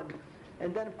be one,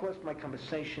 and then of course my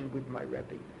conversation with my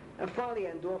Rebbe. And finally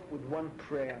I end off with one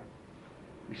prayer.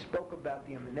 We spoke about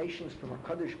the emanations from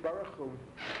HaKadosh Baruch Hu,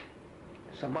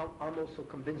 so I'm also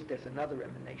convinced there's another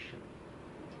emanation.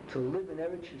 To live in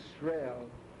Eretz Yisrael,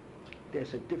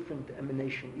 there's a different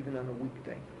emanation even on a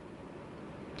weekday.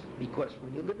 Because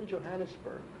when you live in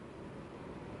Johannesburg,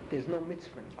 there's no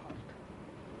mitzvah involved.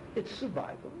 It's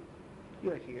survival.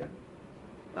 You're here.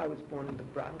 I was born in the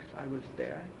Bronx. I was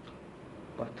there.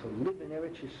 But to live in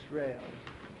Eretz Yisrael,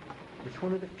 it's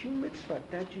one of the few mitzvah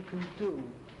that you can do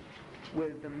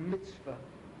where the mitzvah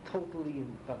totally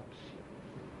envelops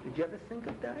you. Did you ever think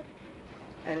of that?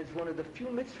 And it's one of the few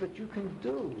mitzvahs you can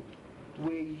do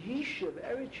where Yishuv,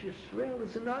 Eretz Yisrael,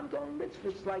 is an ongoing mitzvah.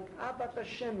 It's like Abat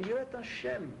Hashem, Yirat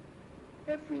Hashem.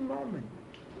 Every moment,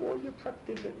 all your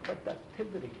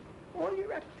productivity, all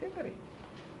your activity,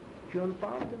 you're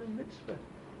involved in a mitzvah.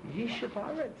 Yishuv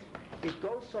Haaretz. It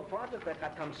goes so far that the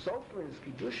Chatam Sofer in his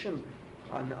Kiddushim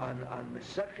on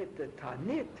Masechet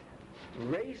Ta'anit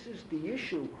raises the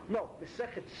issue,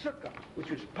 Masechet Sukkah, which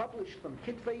was published from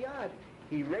Kitvei Yad,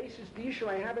 he raises the issue,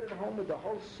 I have it at home with the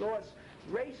whole source,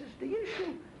 raises the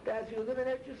issue that as you live in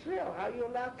Eretz Yisrael, how are you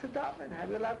allowed to daven? How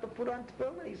are you allowed to put on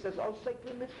tefillin? He says,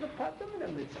 sacred mitzvah, patam in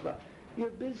a mitzvah.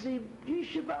 You're busy,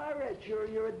 Yishuv Haaretz,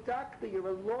 you're a doctor, you're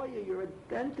a lawyer, you're a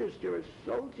dentist, you're a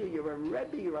soldier, you're a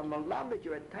rebbe, you're a malamed,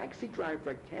 you're a taxi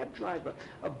driver, a cab driver,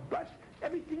 a bus.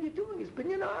 Everything you're doing is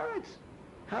binyan Haaretz.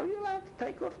 How are you allowed to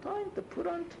take off time to put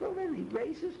on tefillin? He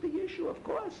raises the issue, of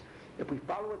course. If we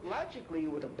follow it logically,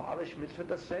 you would abolish mitzvah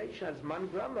daseish as man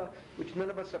grama, which none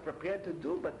of us are prepared to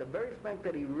do, but the very fact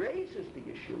that he raises the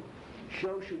issue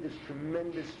shows you this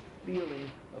tremendous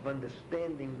feeling of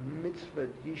understanding mitzvah,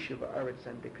 Yishuv Haaretz,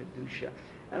 and the Kedusha.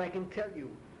 And I can tell you,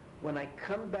 when I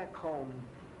come back home,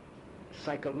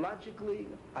 psychologically,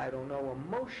 I don't know,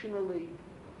 emotionally,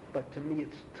 but to me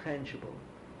it's tangible.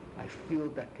 I feel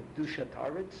that Kedusha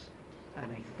Haaretz,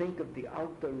 and I think of the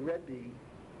Alter Rebbe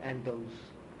and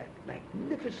that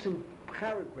magnificent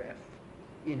paragraph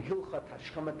in Hilchat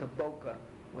Hashkamat Boka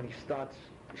when he starts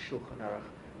the Shulchan Aruch.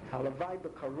 Halavai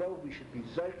b'karov, we should be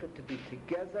zeicher to be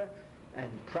together, and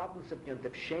problems of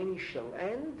Yontif Sheni shall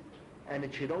end, and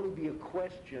it should only be a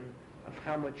question of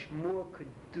how much more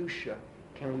Kedusha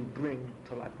can we bring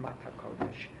to Ladmat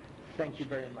HaKodesh. Thank you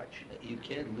very much. You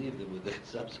can't leave them with that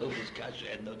subsurface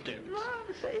kasha and no teretz. No,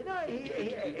 I'm saying,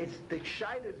 it's the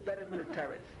shayla is better than the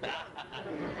teretz.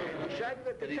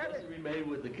 But he doesn't remain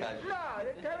with the kasha. No,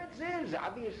 the teretz is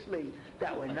obviously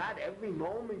that we're not every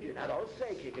moment, you're not all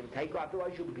sick, you can take,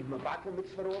 otherwise you'll be mavakel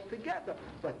mitzvah altogether.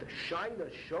 But the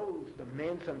shayla shows the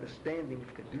man's understanding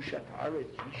of kedushat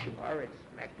haaretz, yishuv haaretz,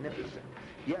 magnificent.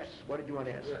 Yes, what did you want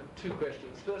to ask? Two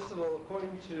questions. First of all,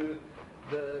 according to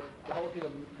the whole thing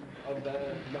of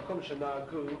the Makom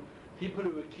Shanagu, people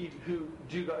who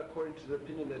do go according to the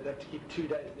opinion that they have to keep 2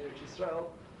 days in Eretz Yisrael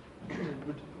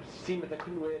would seem that they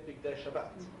couldn't wear Big Day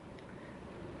Shabbat.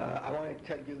 I want to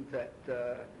tell you that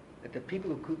the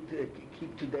people who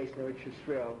keep 2 days in Eretz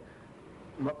Yisrael,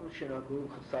 Makom Shanagu,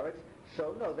 Chasaretz,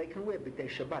 so no, they can wear B'dei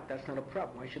Shabbat. That's not a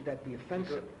problem. Why should that be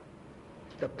offensive?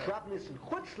 The problem is in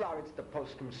Chutz La'aretz, the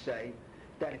poskim say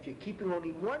that if you're keeping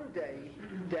only 1 day,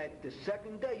 that the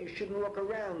second day you shouldn't walk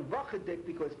around vachadik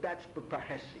because that's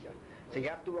b'pahesia. So you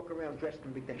have to walk around dressed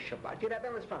in B'dei Shabbat. You'd have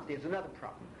that response. There's another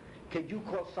problem. Can you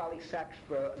call Sally Sachs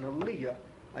for an aliyah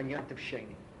on Yontif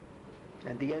Sheni?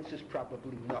 And the answer is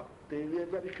probably no. The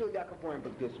Rabbi Shul Yaakov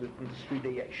Weinberg does with the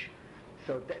Sridei Yesh.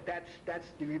 So that's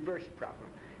the reverse problem.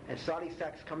 And Sally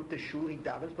Sachs comes to shul, he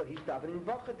davens, but he's davening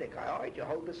vachadik. All right, you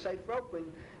hold the sefer open,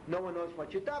 no one knows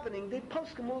what you're davening. The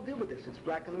poskim will deal with this. It's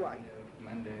black and white.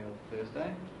 Monday or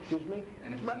Thursday? Excuse me?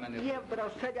 And if it's Monday Yeah, but I'll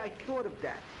tell you, I thought of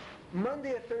that.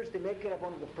 Monday or Thursday, make it have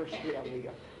one of the first 3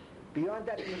 aliyah. Beyond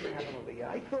that, you can have an aliyah.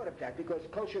 I thought of that because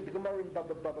kosher, the Gemara in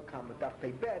Baba Kama, Daf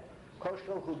Pei Bet,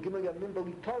 kosher who gimel yamim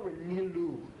b'li Torah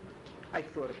nilu. I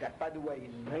thought of that. By the way,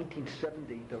 in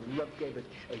 1970, the Rav gave a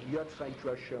Yotzai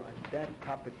Drasha on that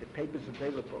topic. The paper's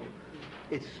available.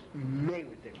 It's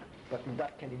merited, but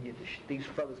not can in Yiddish. These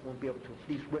fellas won't be able to.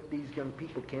 These young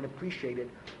people can't appreciate it.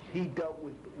 He dealt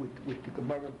with the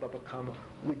Gemara and Baba Kama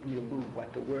with Nilu.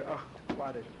 What the word?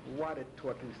 What a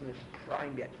talk! He's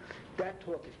trying that. That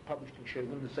talk is published in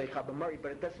Shalom to say Chabamari,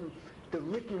 but it doesn't. The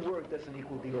written word doesn't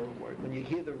equal the oral word. When you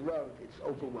hear the Rav, it's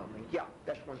overwhelming. Yeah,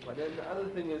 that's one point. Then the other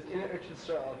thing is, in Eretz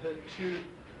Yisrael, I've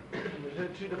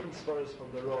heard two different stories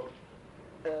from the Rav.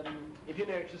 If you're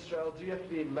in Eretz Yisrael, do you have to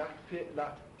be makpid?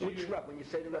 Which Rav? When you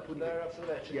say the Rav, No, Rav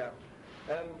Soloveitchik. Yeah.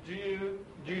 Do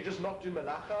you just not do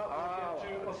malacha, or do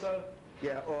you have to also?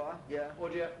 Yeah, Or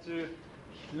do you have to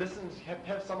listen?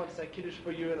 Have someone say kiddush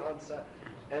for you and answer,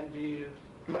 and be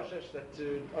mashesh that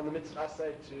on the mitzvah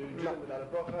say to do them without a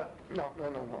bracha? No.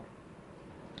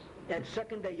 And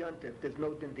second day Yontif, there's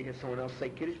no din to hear someone else say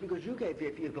Kiddush because you gave,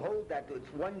 if you hold that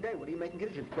it's 1 day, what are you making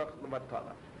Kiddush? It's Bracha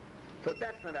L'matala. So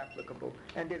that's not applicable.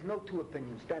 And there's no two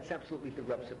opinions. That's absolutely the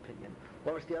Reb's opinion.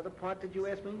 What was the other part that you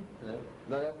asked me?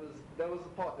 No, that was the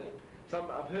part that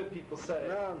I've heard people say.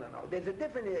 No. There's a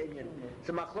different opinion. It's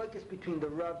a machlokes between the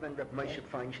Rav and Reb Moshe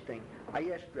Feinstein.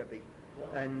 I asked Rebbe,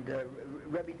 and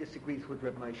Rebbe disagrees with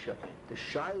Reb Moshe. The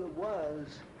shaila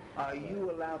was, are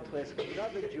you allowed to ask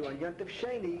another Jew on Yontif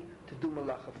Sheni to do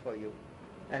malacha for you?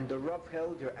 And the Rav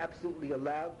held you're absolutely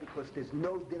allowed because there's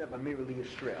no din of Amir Li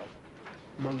Yisrael.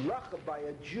 Malacha by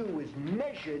a Jew is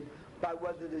measured by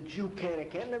whether the Jew can or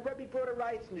can't. And the Rebbe brought a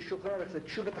rights in the Shulchan Aruch, the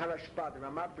Tshuvat HaRashba. The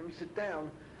Ramah brings it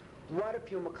down. What if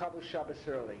you're Makabel Shabbos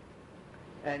early?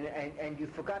 And you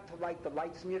forgot to light the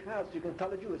lights in your house? You can tell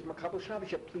the Jew, it's Makabel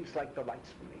Shabbos, please light the lights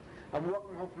for me. I'm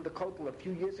walking home from the Kotel a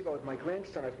few years ago with my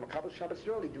grandson. I was Makabel Shabbos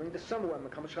early. During the summer, I'm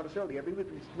Makabel Shabbos early. Every week,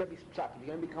 Rebbe's psak. If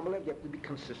you're going to become a Lev, you have to be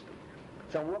consistent.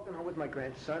 So I'm walking home with my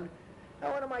grandson.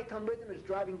 And one of my Talmudim is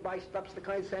driving by, stops the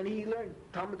car, and he learned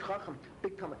Talmud Chacham,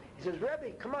 big Talmud. He says,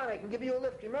 Rebbe, come on, I can give you a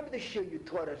lift. You remember the shir you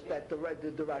taught us, that the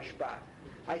Rashba?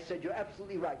 I said, you're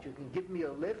absolutely right. You can give me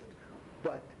a lift,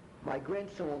 but my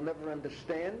grandson will never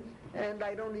understand, and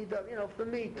I don't need, for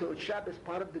me, to Shabbos,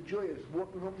 part of the joy is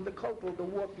walking home from the Kotel. The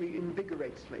walk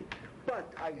invigorates me.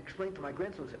 But I explained to my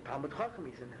grandson, he said, Talmud Chacham,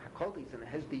 he's in Kotel, he's in the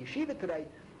Hesda Yeshiva today.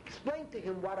 Explained to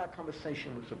him what our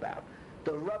conversation was about.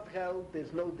 The Rav held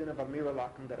there's no din of Amir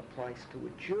Lakim that applies to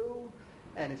a Jew,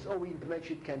 and it's always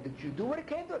mentioned, can the Jew do it or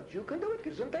can't do it? Jew can do it,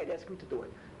 Gesundheit, ask him to do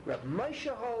it. Rav Moshe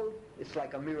hold, it's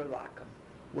like Amir Lakim.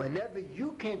 Whenever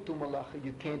you can't do malacha,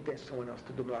 you can't ask someone else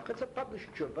to do malacha. It's a published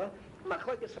tshuva.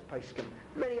 Machlokes a poskim.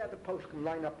 Many other poskim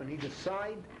line up on either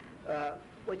side.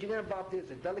 What you're going to involve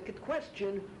is a delicate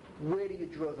question. Where do you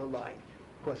draw the line?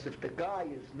 Because if the guy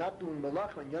is not doing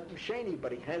malacha on Yontif Sheni,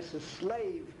 but he has a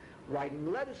slave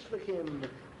writing letters for him,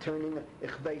 turning on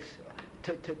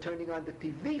the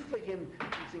TV for him,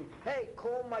 saying, hey,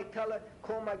 call my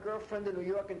girlfriend in New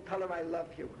York and tell her I love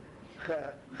you.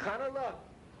 Chanallah,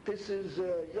 this is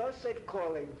Yosef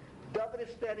calling. David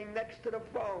is standing next to the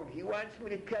phone. He wants me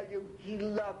to tell you he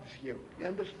loves you. You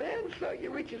understand? So you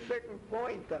reach a certain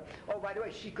point. Oh, by the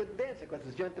way, she couldn't answer because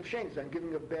it's Yom Tov Sheni, so I'm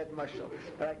giving her a bad mashal.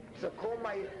 Right? So call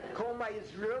my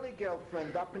Israeli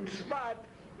girlfriend up in Svat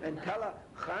and tell her,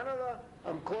 Chanala,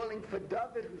 I'm calling for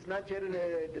David, who's not yet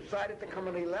decided to come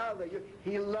on Ilal.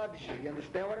 He loves you. You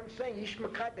understand what I'm saying? Yish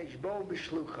makadesh bo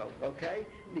b'shlucho. Okay?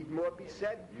 Need more be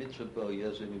said? Mitzvah bo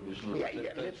yazemi b'shlucho.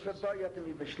 Yeah, mitzvah bo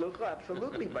yazemi b'shlucho.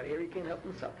 Absolutely, but here he can't help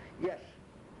himself. Yes.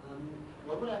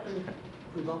 What would happen,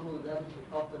 for example, that happens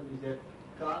often is that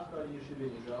cars are usually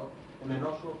in Israel and they're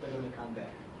not sure if they're going to come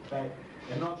back. Right?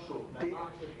 They're not sure.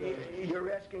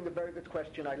 You're asking a very good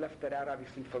question. I left that out,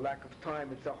 obviously, for lack of time.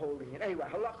 It's a holding it. Anyway,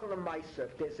 halacha l'maisa,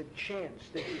 if there's a chance,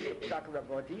 this is Dr.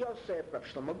 Rav Yosef, Rav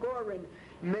Shlomo Gorin,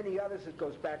 many others. It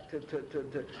goes back to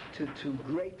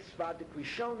great Sfadik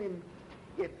Rishonim.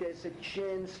 If there's a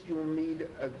chance you'll meet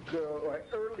a girl, or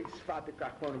early Sfadik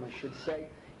Achronim, I should say,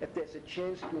 if there's a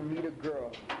chance you'll meet a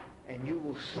girl and you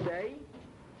will stay,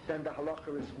 then the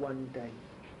halacha is 1 day.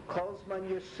 Kolzman,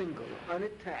 you're single,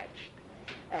 unattached,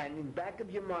 and in back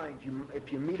of your mind,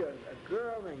 if you meet a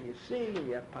girl and you see and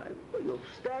you'll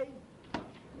stay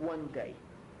 1 day.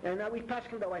 And now we pass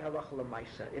him the way halacha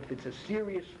l'maisa. If it's a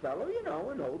serious fellow,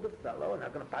 an older fellow, and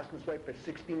I'm going to pass him this way for a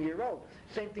 16-year-old.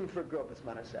 Same thing for a girl,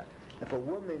 Bismanaseh. If a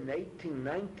woman 18,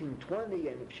 19, 20,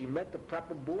 and if she met the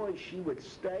proper boy, she would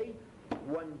stay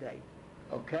 1 day.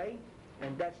 Okay?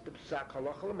 And that's the psak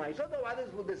halacha l'maisa. Although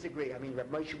others will disagree. I mean, Rav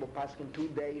Moshe will pass in 2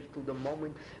 days to the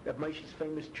moment. Rav Moshe's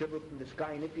famous tribute from the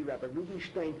sky in Italy, Rabbi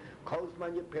Rubinstein,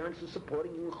 Kozman, your parents are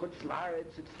supporting you in Chutz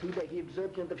La'aretz. It's 2 days. He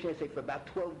observed Yom Tov Sheni, say, for about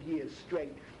 12 years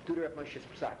straight to the Rav Moshe's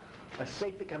psak. A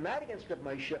sefer came out against Rav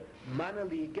Moshe, Mana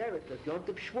Li'igeret, that Yom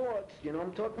Tov Schwartz, you know what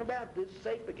I'm talking about? This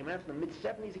sefer came out in the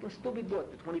mid-70s. He can still be bought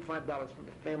for $25 from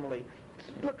the family.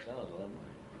 It looks...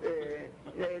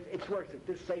 it's worth it.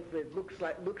 This sefer looks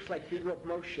like Big Rav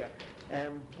Moshe,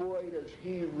 and boy does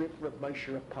he rip Rav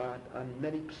Moshe apart on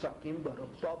many psakim, but a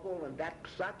bubble, and that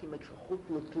psak he makes a chut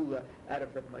l'tula out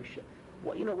of Rav Moshe.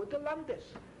 Well, with the Landis,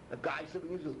 a guy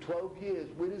living in Israel 12 years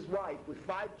with his wife, with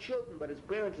 5 children, but his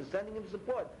parents are sending him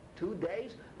support. 2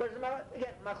 days, but it's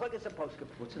again, machlokes aposkim.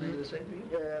 What's the name of the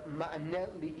sefer? Ma'aneh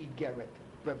Li'igeret,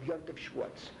 Rav Yom Tov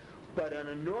Schwartz. But on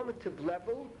a normative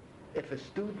level, if a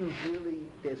student really,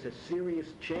 there's a serious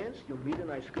chance, you'll meet a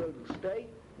nice girl, you'll stay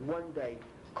 1 day.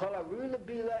 Kol harui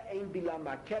lebila ein bila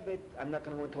markevet. I'm not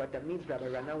going to go into what that means. Rabbi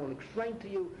Rana will explain to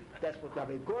you. That's what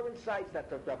Rabbi Gorin cites.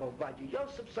 That's what Rabbi Ovadia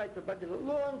Yosef cites. But there's a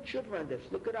long chuvra on this.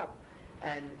 Look it up.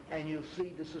 And you'll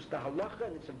see this is the halacha,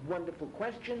 and it's a wonderful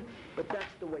question, but that's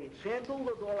the way it's handled.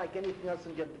 Although, like anything else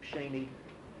in Yom Tov Sheni,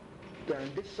 they're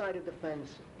on this side of the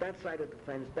fence, that side of the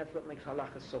fence. That's what makes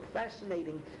halacha so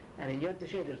fascinating. And in Yom Tov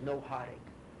Sheni, there's no heartache,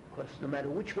 because no matter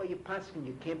which way you pass,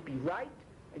 you can't be right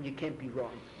and you can't be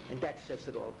wrong, and that says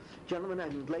it all. Gentlemen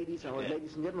and ladies,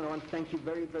 ladies and gentlemen, I want to thank you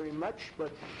very, very much.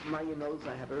 But Maya knows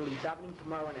I have early davening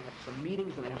tomorrow, and I have some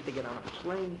meetings, and I have to get on a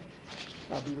plane.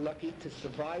 I'll be lucky to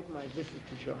survive my visit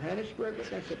to Johannesburg, but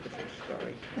that's a different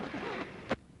story.